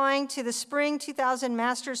is applying to the spring 2000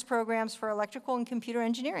 master's programs for electrical and computer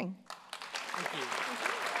engineering. Thank you.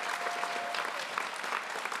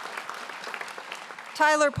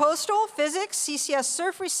 Tyler Postal, physics, CCS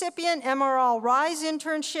SURF recipient, MRL RISE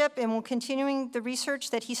internship, and will continuing the research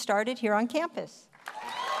that he started here on campus.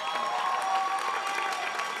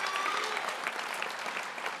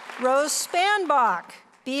 Rose Spanbach,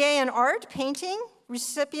 BA in art, painting,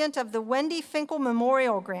 recipient of the Wendy Finkel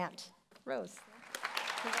Memorial Grant. Rose.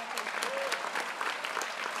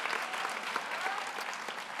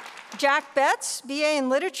 Jack Betts, BA in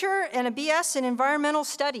literature and a BS in environmental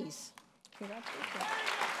studies.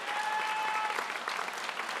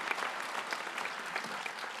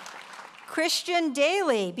 Christian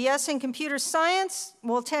Daly, BS in computer science,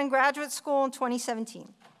 will attend graduate school in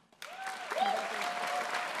 2017.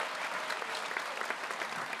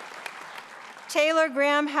 Taylor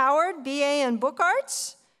Graham Howard, BA in book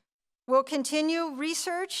arts, will continue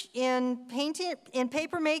research in painting, in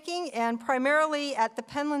paper making, and primarily at the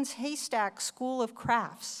Penland's Haystack School of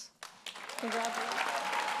Crafts. Congratulations.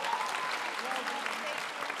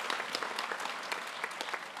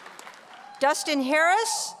 Dustin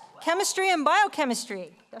Harris, chemistry and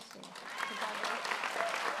biochemistry. Dustin.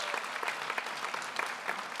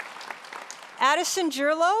 Addison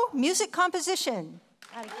Gerlo, music composition.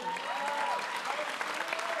 Addison.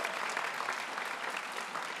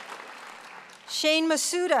 Shane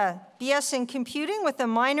Masuda, BS in computing with a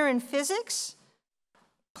minor in physics,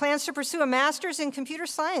 plans to pursue a master's in computer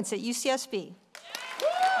science at UCSB.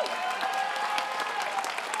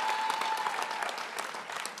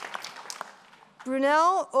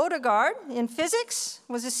 Brunel Odegaard, in physics,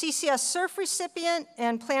 was a CCS SURF recipient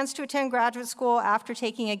and plans to attend graduate school after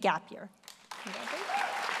taking a gap year.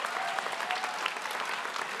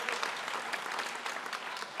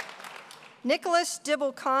 Nicholas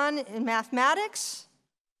Dibble Khan in mathematics,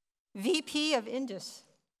 VP of Indus.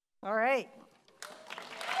 All right.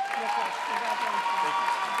 Nicholas, congratulations.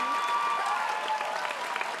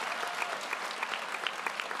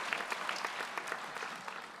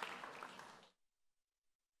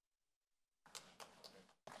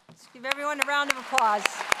 Let's give everyone a round of applause.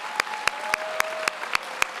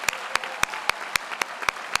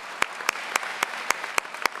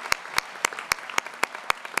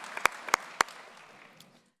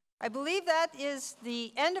 I believe that is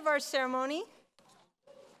the end of our ceremony.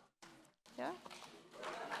 Yeah?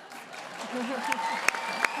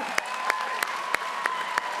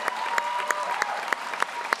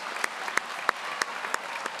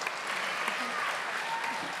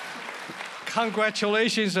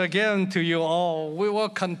 Congratulations again to you all. We will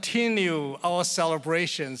continue our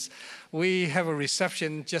celebrations. We have a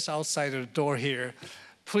reception just outside the door here.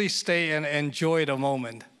 Please stay and enjoy the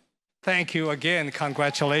moment. Thank you again.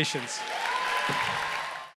 Congratulations.